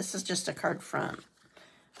card. This is just a card front.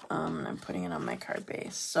 And I'm putting it on my card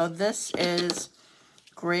base. So this is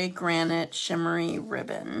Gray Granite Shimmery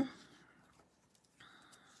Ribbon.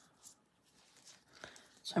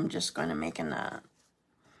 So I'm just going to make a knot.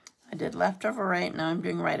 I did left over right, now I'm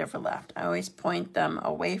doing right over left. I always point them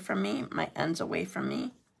away from me, my ends away from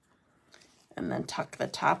me, and then tuck the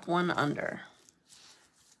top one under.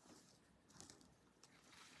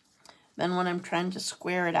 Then when I'm trying to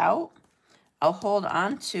square it out, I'll hold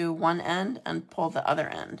on to one end and pull the other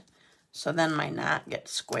end. So then my knot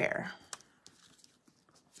gets square.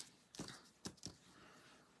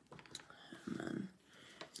 And then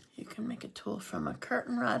you can make a tool from a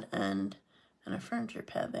curtain rod end and a furniture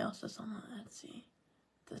pad. They also sell them on Etsy.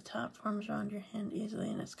 The top forms around your hand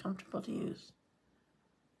easily and it's comfortable to use.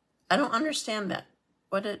 I don't understand that.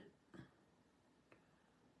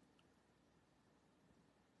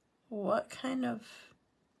 What kind of...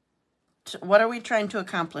 What are we trying to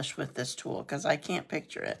accomplish with this tool? Because I can't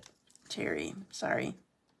picture it. Terry, sorry.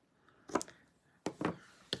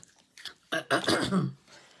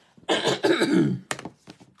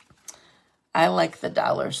 I like the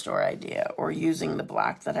dollar store idea, or using the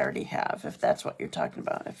block that I already have, if that's what you're talking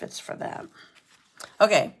about, if it's for that.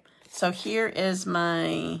 Okay, so here is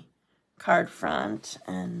my card front,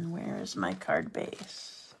 and where is my card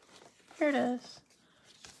base? Here it is.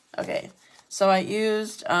 Okay, so I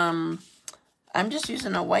used... I'm just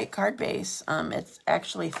using a white card base. It's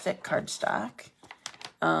actually thick cardstock.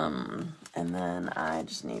 And then I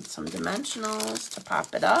just need some dimensionals to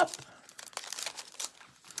pop it up.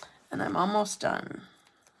 And I'm almost done.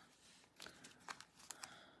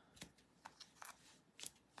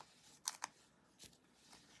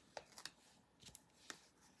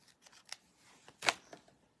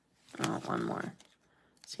 Oh, one more.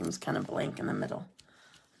 Seems kind of blank in the middle.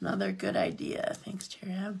 Another good idea. Thanks,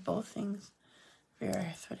 Terry. I have both things. Very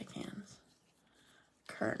arthritic hands.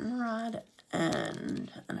 Curtain rod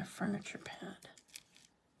end and a furniture pad.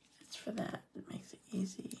 It's for that. It makes it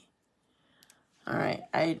easy. All right.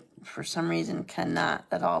 I, for some reason, cannot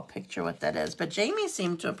at all picture what that is. But Jamie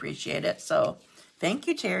seemed to appreciate it. So thank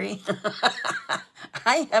you, Terry.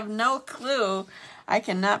 I have no clue. I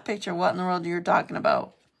cannot picture what in the world you're talking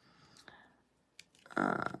about.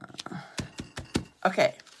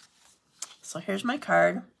 Okay. So here's my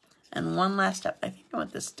card. And one last step. I think I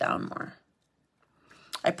want this down more.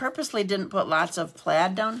 I purposely didn't put lots of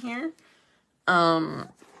plaid down here.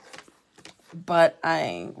 But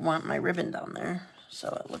I want my ribbon down there.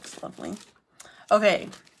 So it looks lovely. Okay.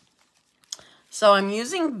 So I'm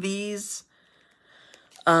using these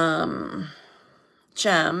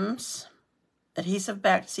gems. Adhesive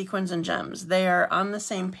backed sequins and gems. They are on the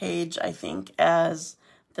same page, I think, as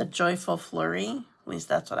the Joyful Flurry. At least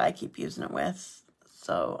that's what I keep using it with.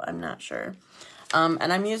 So I'm not sure.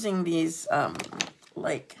 And I'm using these,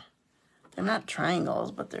 like, they're not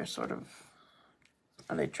triangles, but they're sort of,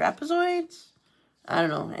 are they trapezoids? I don't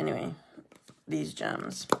know. Anyway, these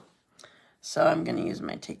gems. So I'm going to use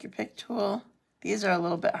my Take Your Pick tool. These are a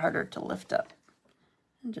little bit harder to lift up.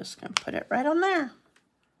 I'm just going to put it right on there.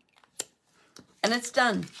 And it's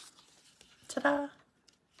done. Ta-da!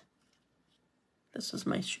 This is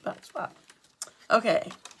my shoebox swap.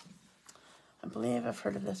 Okay. I believe I've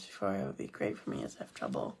heard of this before. It would be great for me as I have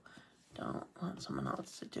trouble. Don't want someone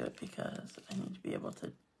else to do it because I need to be able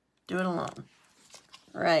to do it alone.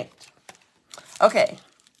 Right. Okay.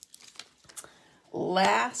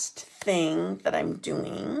 Last thing that I'm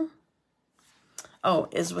doing,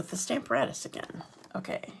 is with the Stamparatus again.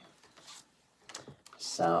 Okay.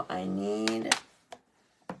 So I need,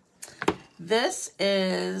 this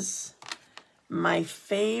is my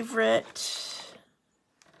favorite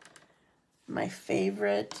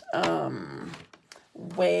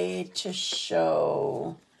way to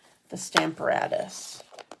show the Stamparatus.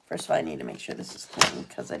 First of all, I need to make sure this is clean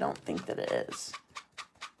because I don't think that it is.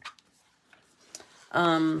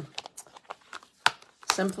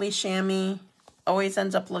 Simply Chamois always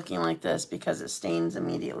ends up looking like this because it stains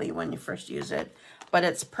immediately when you first use it. But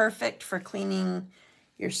it's perfect for cleaning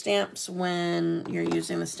your stamps when you're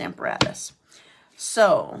using the Stamparatus.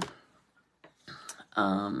 So,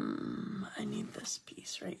 I need this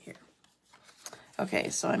piece right here. Okay,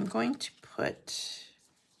 so I'm going to put,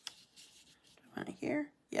 do I want it here?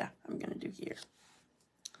 Yeah, I'm going to do here.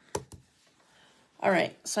 All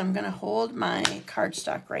right, so I'm gonna hold my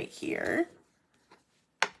cardstock right here.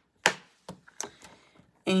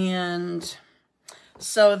 And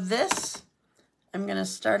so this, I'm gonna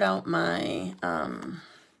start out my,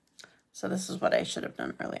 so this is what I should have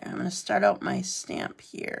done earlier. I'm gonna start out my stamp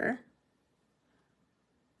here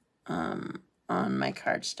on my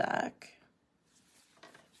cardstock.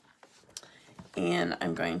 And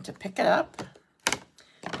I'm going to pick it up,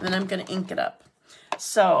 and then I'm going to ink it up.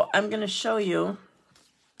 So I'm going to show you.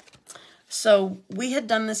 So we had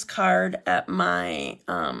done this card at my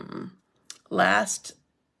last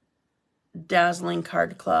Dazzling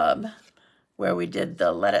Card Club, where we did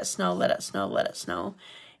the Let It Snow, Let It Snow, Let It Snow.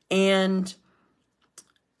 And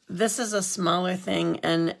this is a smaller thing,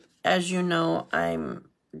 and as you know,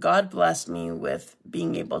 God blessed me with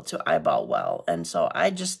being able to eyeball well, and so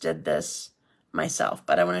I just did this myself,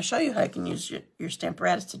 but I want to show you how you can use your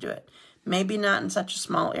Stamparatus to do it. Maybe not in such a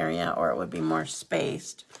small area, or it would be more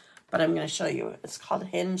spaced, but I'm going to show you. It's called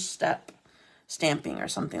hinge step stamping or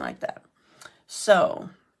something like that. So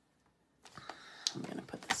I'm going to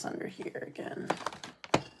put this under here again.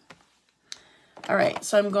 All right,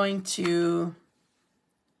 so I'm going to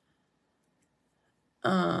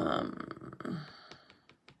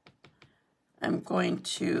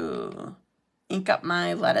ink up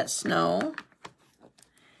my Let It Snow,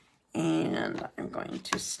 and I'm going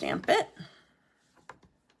to stamp it.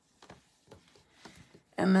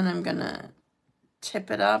 And then I'm gonna tip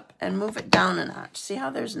it up and move it down a notch. See how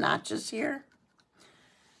there's notches here?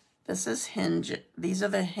 This is hinge, these are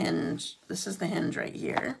the hinge, this is the hinge right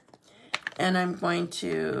here. And I'm going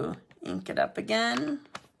to ink it up again,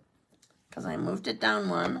 because I moved it down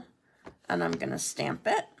one, and I'm gonna stamp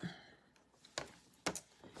it.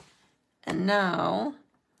 And now,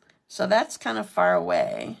 so that's kind of far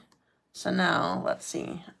away. So now, let's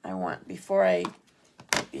see, I want, before I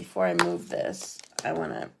move this, I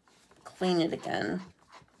want to clean it again.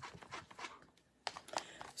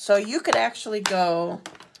 So you could actually go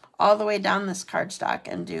all the way down this cardstock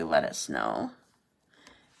and do Let It Snow.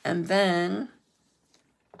 And then,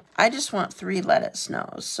 I just want 3 Let It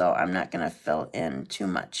Snows, so I'm not going to fill in too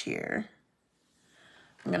much here.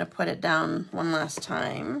 I'm going to put it down one last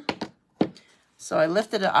time. So I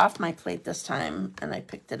lifted it off my plate this time, and I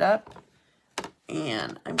picked it up,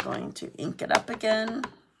 and I'm going to ink it up again.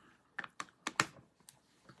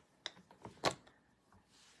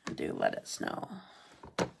 And do Let It Snow.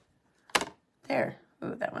 There.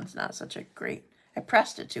 Ooh, that one's not such a great, I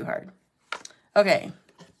pressed it too hard. Okay,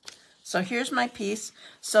 so here's my piece.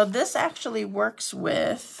 So this actually works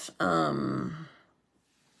with,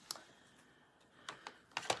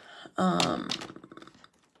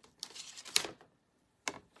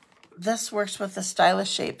 this works with the Stylish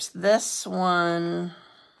Shapes. This one,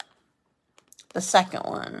 the second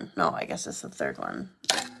one. No, I guess it's the third one.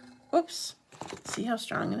 Whoops. See how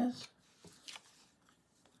strong it is?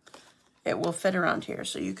 It will fit around here.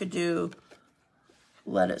 So you could do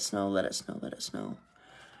Let It Snow, Let It Snow, Let It Snow.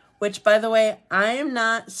 Which, by the way, I am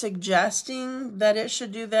not suggesting that it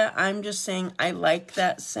should do that. I'm just saying I like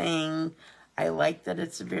that saying. I like that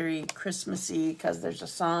it's very Christmassy because there's a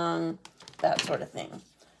song, that sort of thing.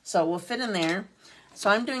 So we'll fit in there. So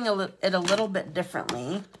I'm doing it a little bit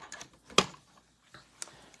differently.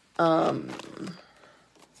 I'm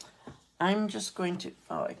just going to,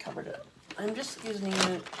 oh, I covered it. I'm just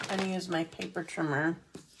trying to use my paper trimmer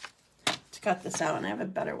to cut this out, and I have a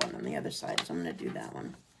better one on the other side, so I'm going to do that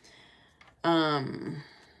one. I'm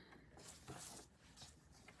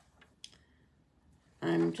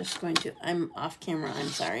just going to, I'm off camera, I'm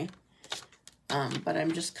sorry. But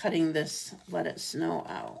I'm just cutting this Let It Snow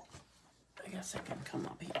out. I guess I can come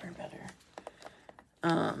up here better.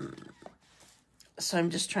 So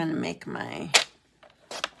I'm just trying to make my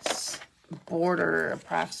border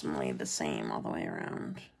approximately the same all the way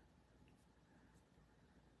around.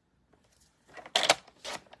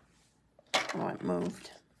 Oh, it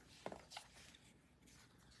moved.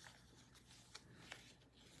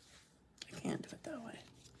 I can't do it that way.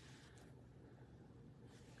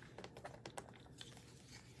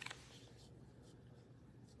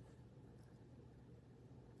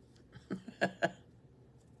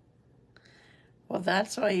 Well,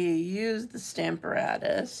 that's why you use the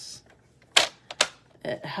Stamparatus.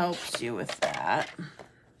 It helps you with that.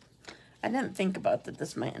 I didn't think about that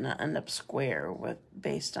this might not end up square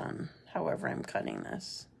based on however I'm cutting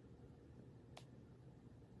this.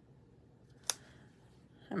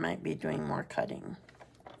 I might be doing more cutting.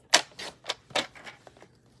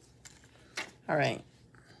 All right.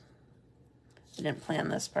 I didn't plan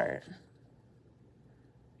this part.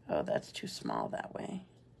 Oh, that's too small that way.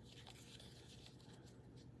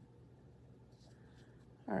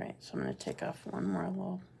 So I'm going to take off one more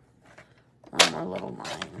little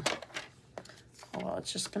line. Oh, well,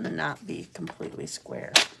 it's just going to not be completely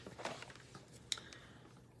square.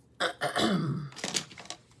 The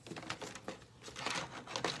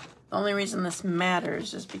only reason this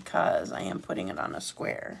matters is because I am putting it on a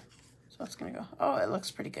square. So it's going to go, oh, it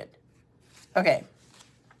looks pretty good. Okay.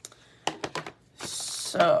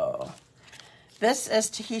 So this is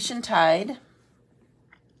Tahitian Tide.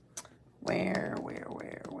 Where?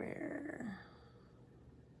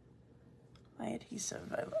 My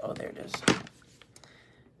adhesive, oh, there it is.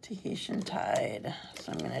 Tahitian Tide.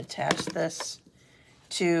 So I'm going to attach this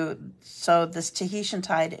to, so this Tahitian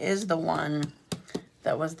Tide is the one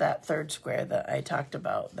that was that third square that I talked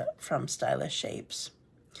about from Stylish Shapes.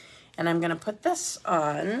 And I'm going to put this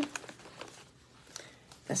on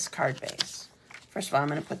this card base. First of all, I'm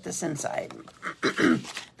going to put this inside.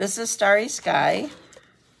 This is Starry Sky.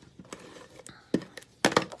 Put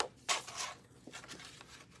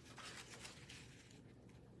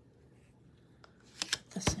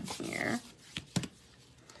this in here.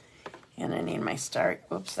 And I need my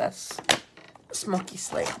oops, that's Smoky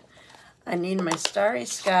Slate. I need my Starry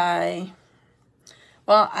Sky.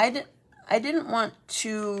 Well, I didn't want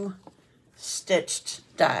 2 stitched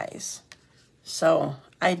dies, so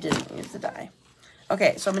I didn't use the die.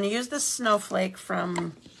 Okay, so I'm going to use this snowflake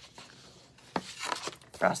from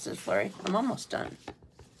Frosted Flurry. I'm almost done.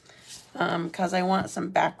 Because I want some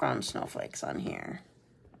background snowflakes on here.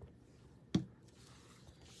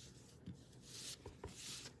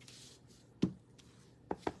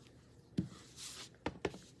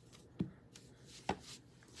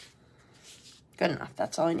 Good enough,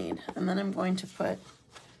 that's all I need. And then I'm going to put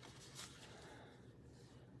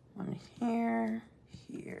one here,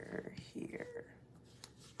 here, here.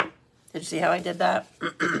 Did you see how I did that?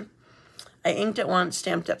 I inked it once,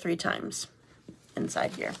 stamped it 3 times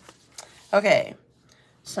inside here. Okay,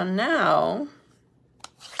 so now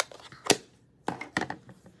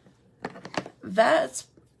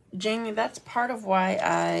Jamie, that's part of why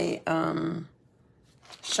I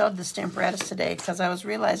showed the Stamparatus today, because I was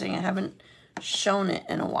realizing I haven't shown it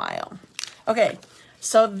in a while. Okay,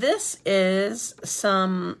 so this is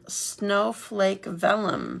some snowflake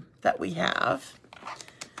vellum that we have.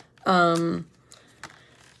 And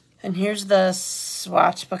here's the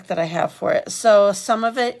swatch book that I have for it. So some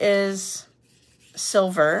of it is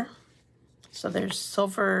silver. So there's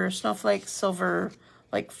silver snowflakes, silver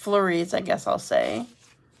like flurries, I guess I'll say.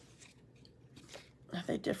 Are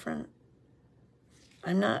they different?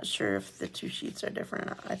 I'm not sure if the 2 sheets are different or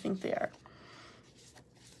not. I think they are.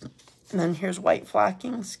 And then here's white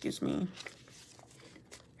flocking, excuse me.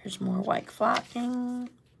 Here's more white flocking,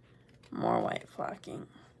 more white flocking.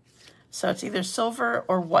 So it's either silver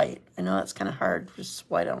or white. I know that's kind of hard, just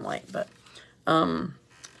white on white, but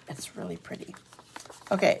it's really pretty.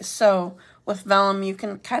 Okay, so with vellum, you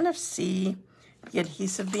can kind of see the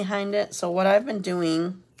adhesive behind it. So what I've been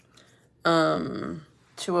doing to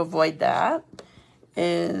avoid that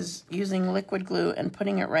is using liquid glue and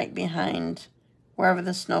putting it right behind wherever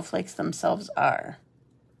the snowflakes themselves are.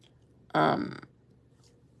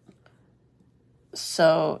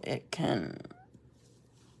 So it's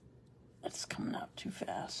coming out too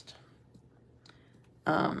fast.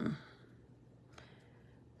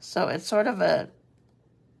 So it's sort of a,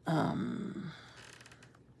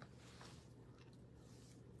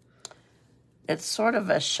 it's sort of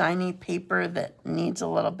a shiny paper that needs a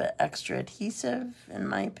little bit extra adhesive, in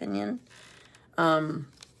my opinion.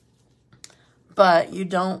 But you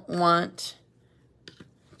don't want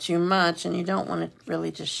too much, and you don't want to really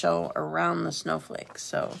just show around the snowflakes.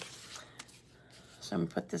 So I'm going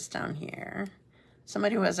to put this down here.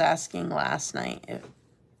 Somebody was asking last night,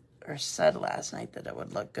 or said last night, that it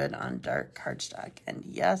would look good on dark cardstock. And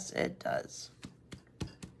yes, it does.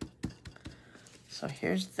 So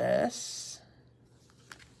here's this.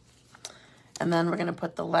 And then we're going to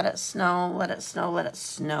put the Let It Snow, Let It Snow, Let It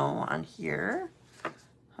Snow on here.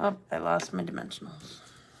 Oh, I lost my dimensionals.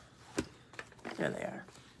 There they are.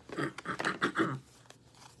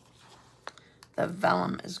 The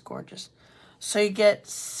vellum is gorgeous. So you get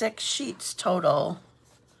 6 sheets total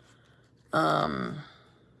of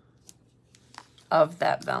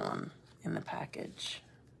that vellum in the package.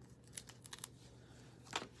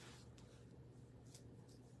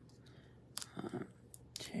 One,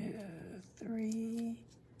 2, 3,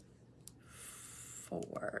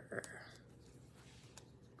 4.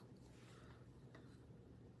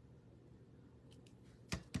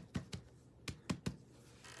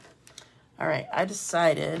 All right, I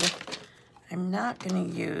decided I'm not going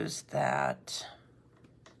to use that.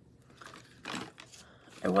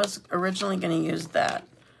 I was originally going to use that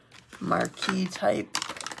marquee type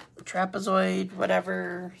trapezoid,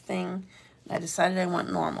 whatever thing. I decided I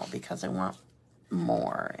want normal because I want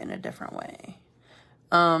more in a different way.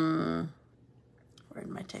 Where did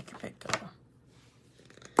my take a pick go?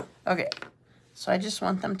 Okay, so I just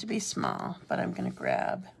want them to be small, but I'm going to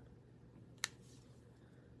grab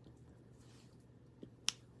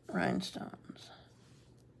rhinestones.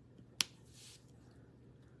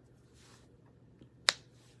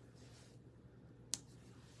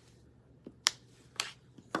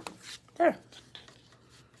 There.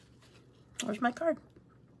 Where's my card?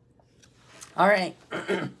 All right.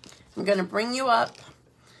 I'm going to bring you up.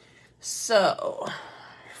 So,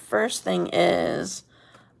 first thing is,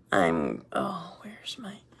 where's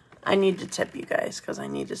my, I need to tip you guys because I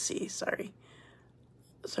need to see, sorry.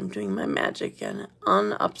 So I'm doing my magic again.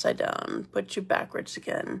 On upside down, put you backwards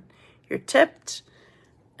again. You're tipped,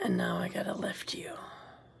 and now I gotta lift you.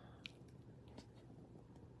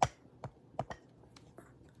 I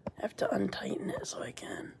have to untighten it so I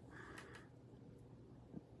can.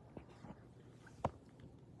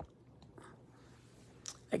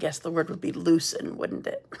 I guess the word would be loosen, wouldn't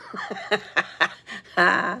it?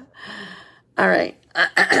 All right.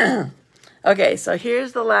 Okay, so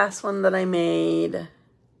here's the last one that I made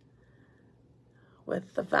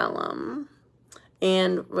with the vellum.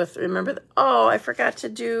 And with, remember, oh, I forgot to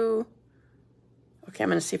do, okay, I'm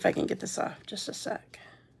going to see if I can get this off. Just a sec.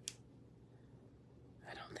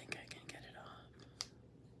 I don't think I can get it off.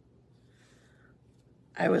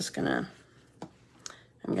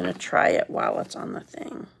 I'm going to try it while it's on the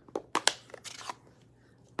thing.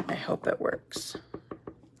 I hope it works.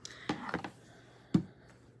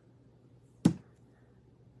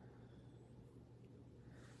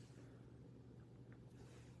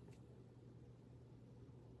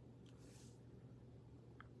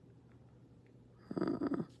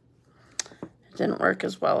 It didn't work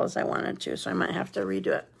as well as I wanted to, so I might have to redo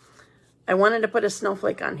it. I wanted to put a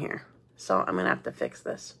snowflake on here, so I'm going to have to fix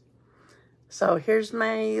this. So here's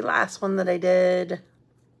my last one that I did.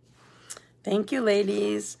 Thank you,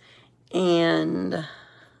 ladies. And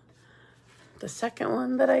the second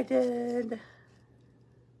one that I did.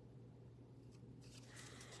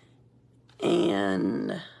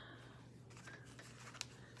 And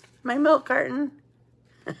my milk carton.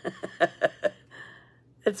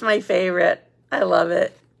 It's my favorite. I love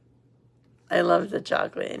it. I love the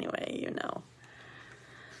chocolate anyway, you know.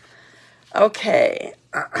 Okay.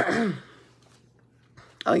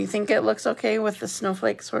 Oh, you think it looks okay with the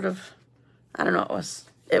snowflake sort of, I don't know,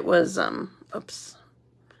 it was, oops,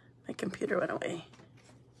 my computer went away.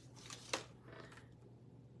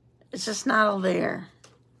 It's just not all there.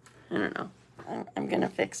 I don't know. I'm going to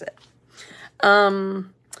fix it. All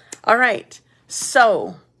right.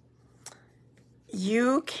 So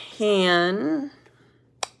you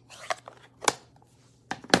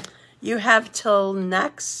have till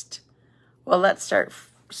next, well, let's start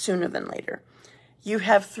sooner than later. You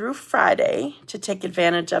have through Friday to take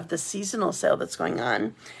advantage of the seasonal sale that's going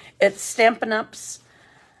on. It's Stampin' Up's.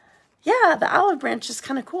 Yeah, the olive branch is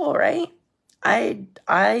kind of cool, right? It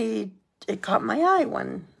caught my eye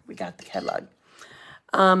when we got the catalog.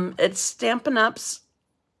 It's Stampin' Up's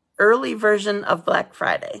early version of Black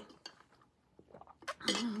Friday.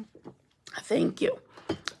 Thank you.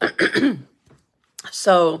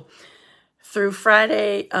 So through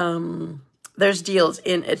Friday, there's deals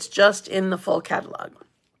in, it's just in the full catalog.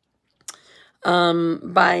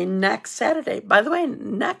 By next Saturday, by the way,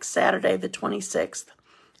 next Saturday, the 26th,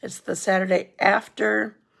 it's the Saturday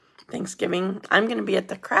after Thanksgiving, I'm going to be at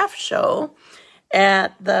the craft show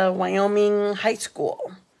at the Wyoming High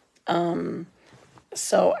School.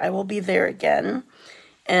 So I will be there again.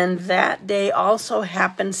 And that day also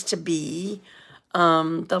happens to be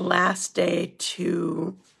the last day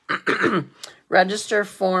to register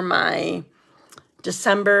for my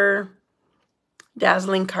December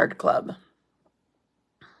Dazzling Card Club.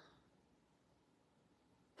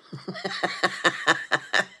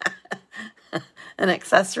 An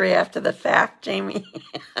accessory after the fact, Jamie.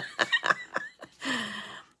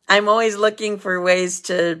 I'm always looking for ways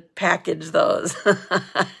to package those.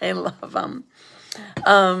 I love them.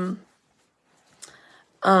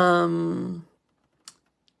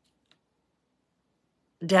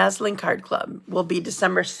 Dazzling Card Club will be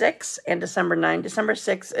December 6th and December 9th. December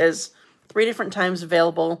 6th is 3 different times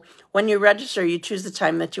available. When you register, you choose the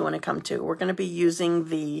time that you want to come to. We're going to be using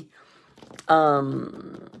the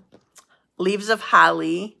Leaves of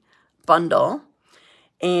Holly bundle.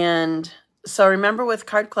 And so remember, with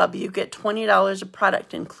Card Club, you get $20 of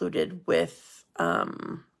product included with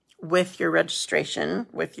your registration,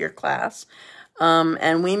 with your class.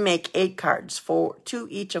 And we make 8 cards, 2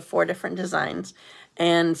 each of 4 different designs.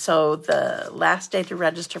 And so the last day to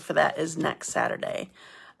register for that is next Saturday.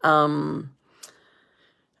 There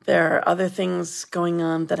are other things going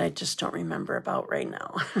on that I just don't remember about right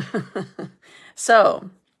now. So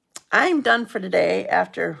I'm done for today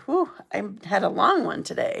after, I had a long one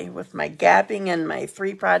today with my gapping and my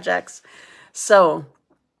 3 projects. So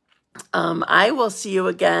I will see you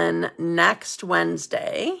again next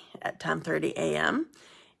Wednesday at 10:30 a.m.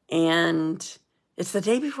 And it's the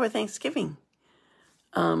day before Thanksgiving.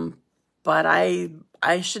 But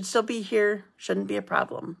I should still be here. Shouldn't be a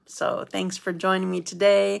problem. So thanks for joining me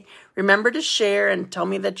today. Remember to share and tell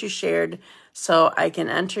me that you shared so I can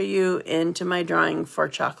enter you into my drawing for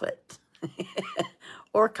chocolate.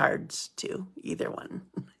 Or cards too, either one.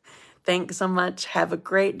 Thanks so much. Have a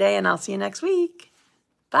great day and I'll see you next week.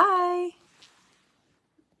 Bye.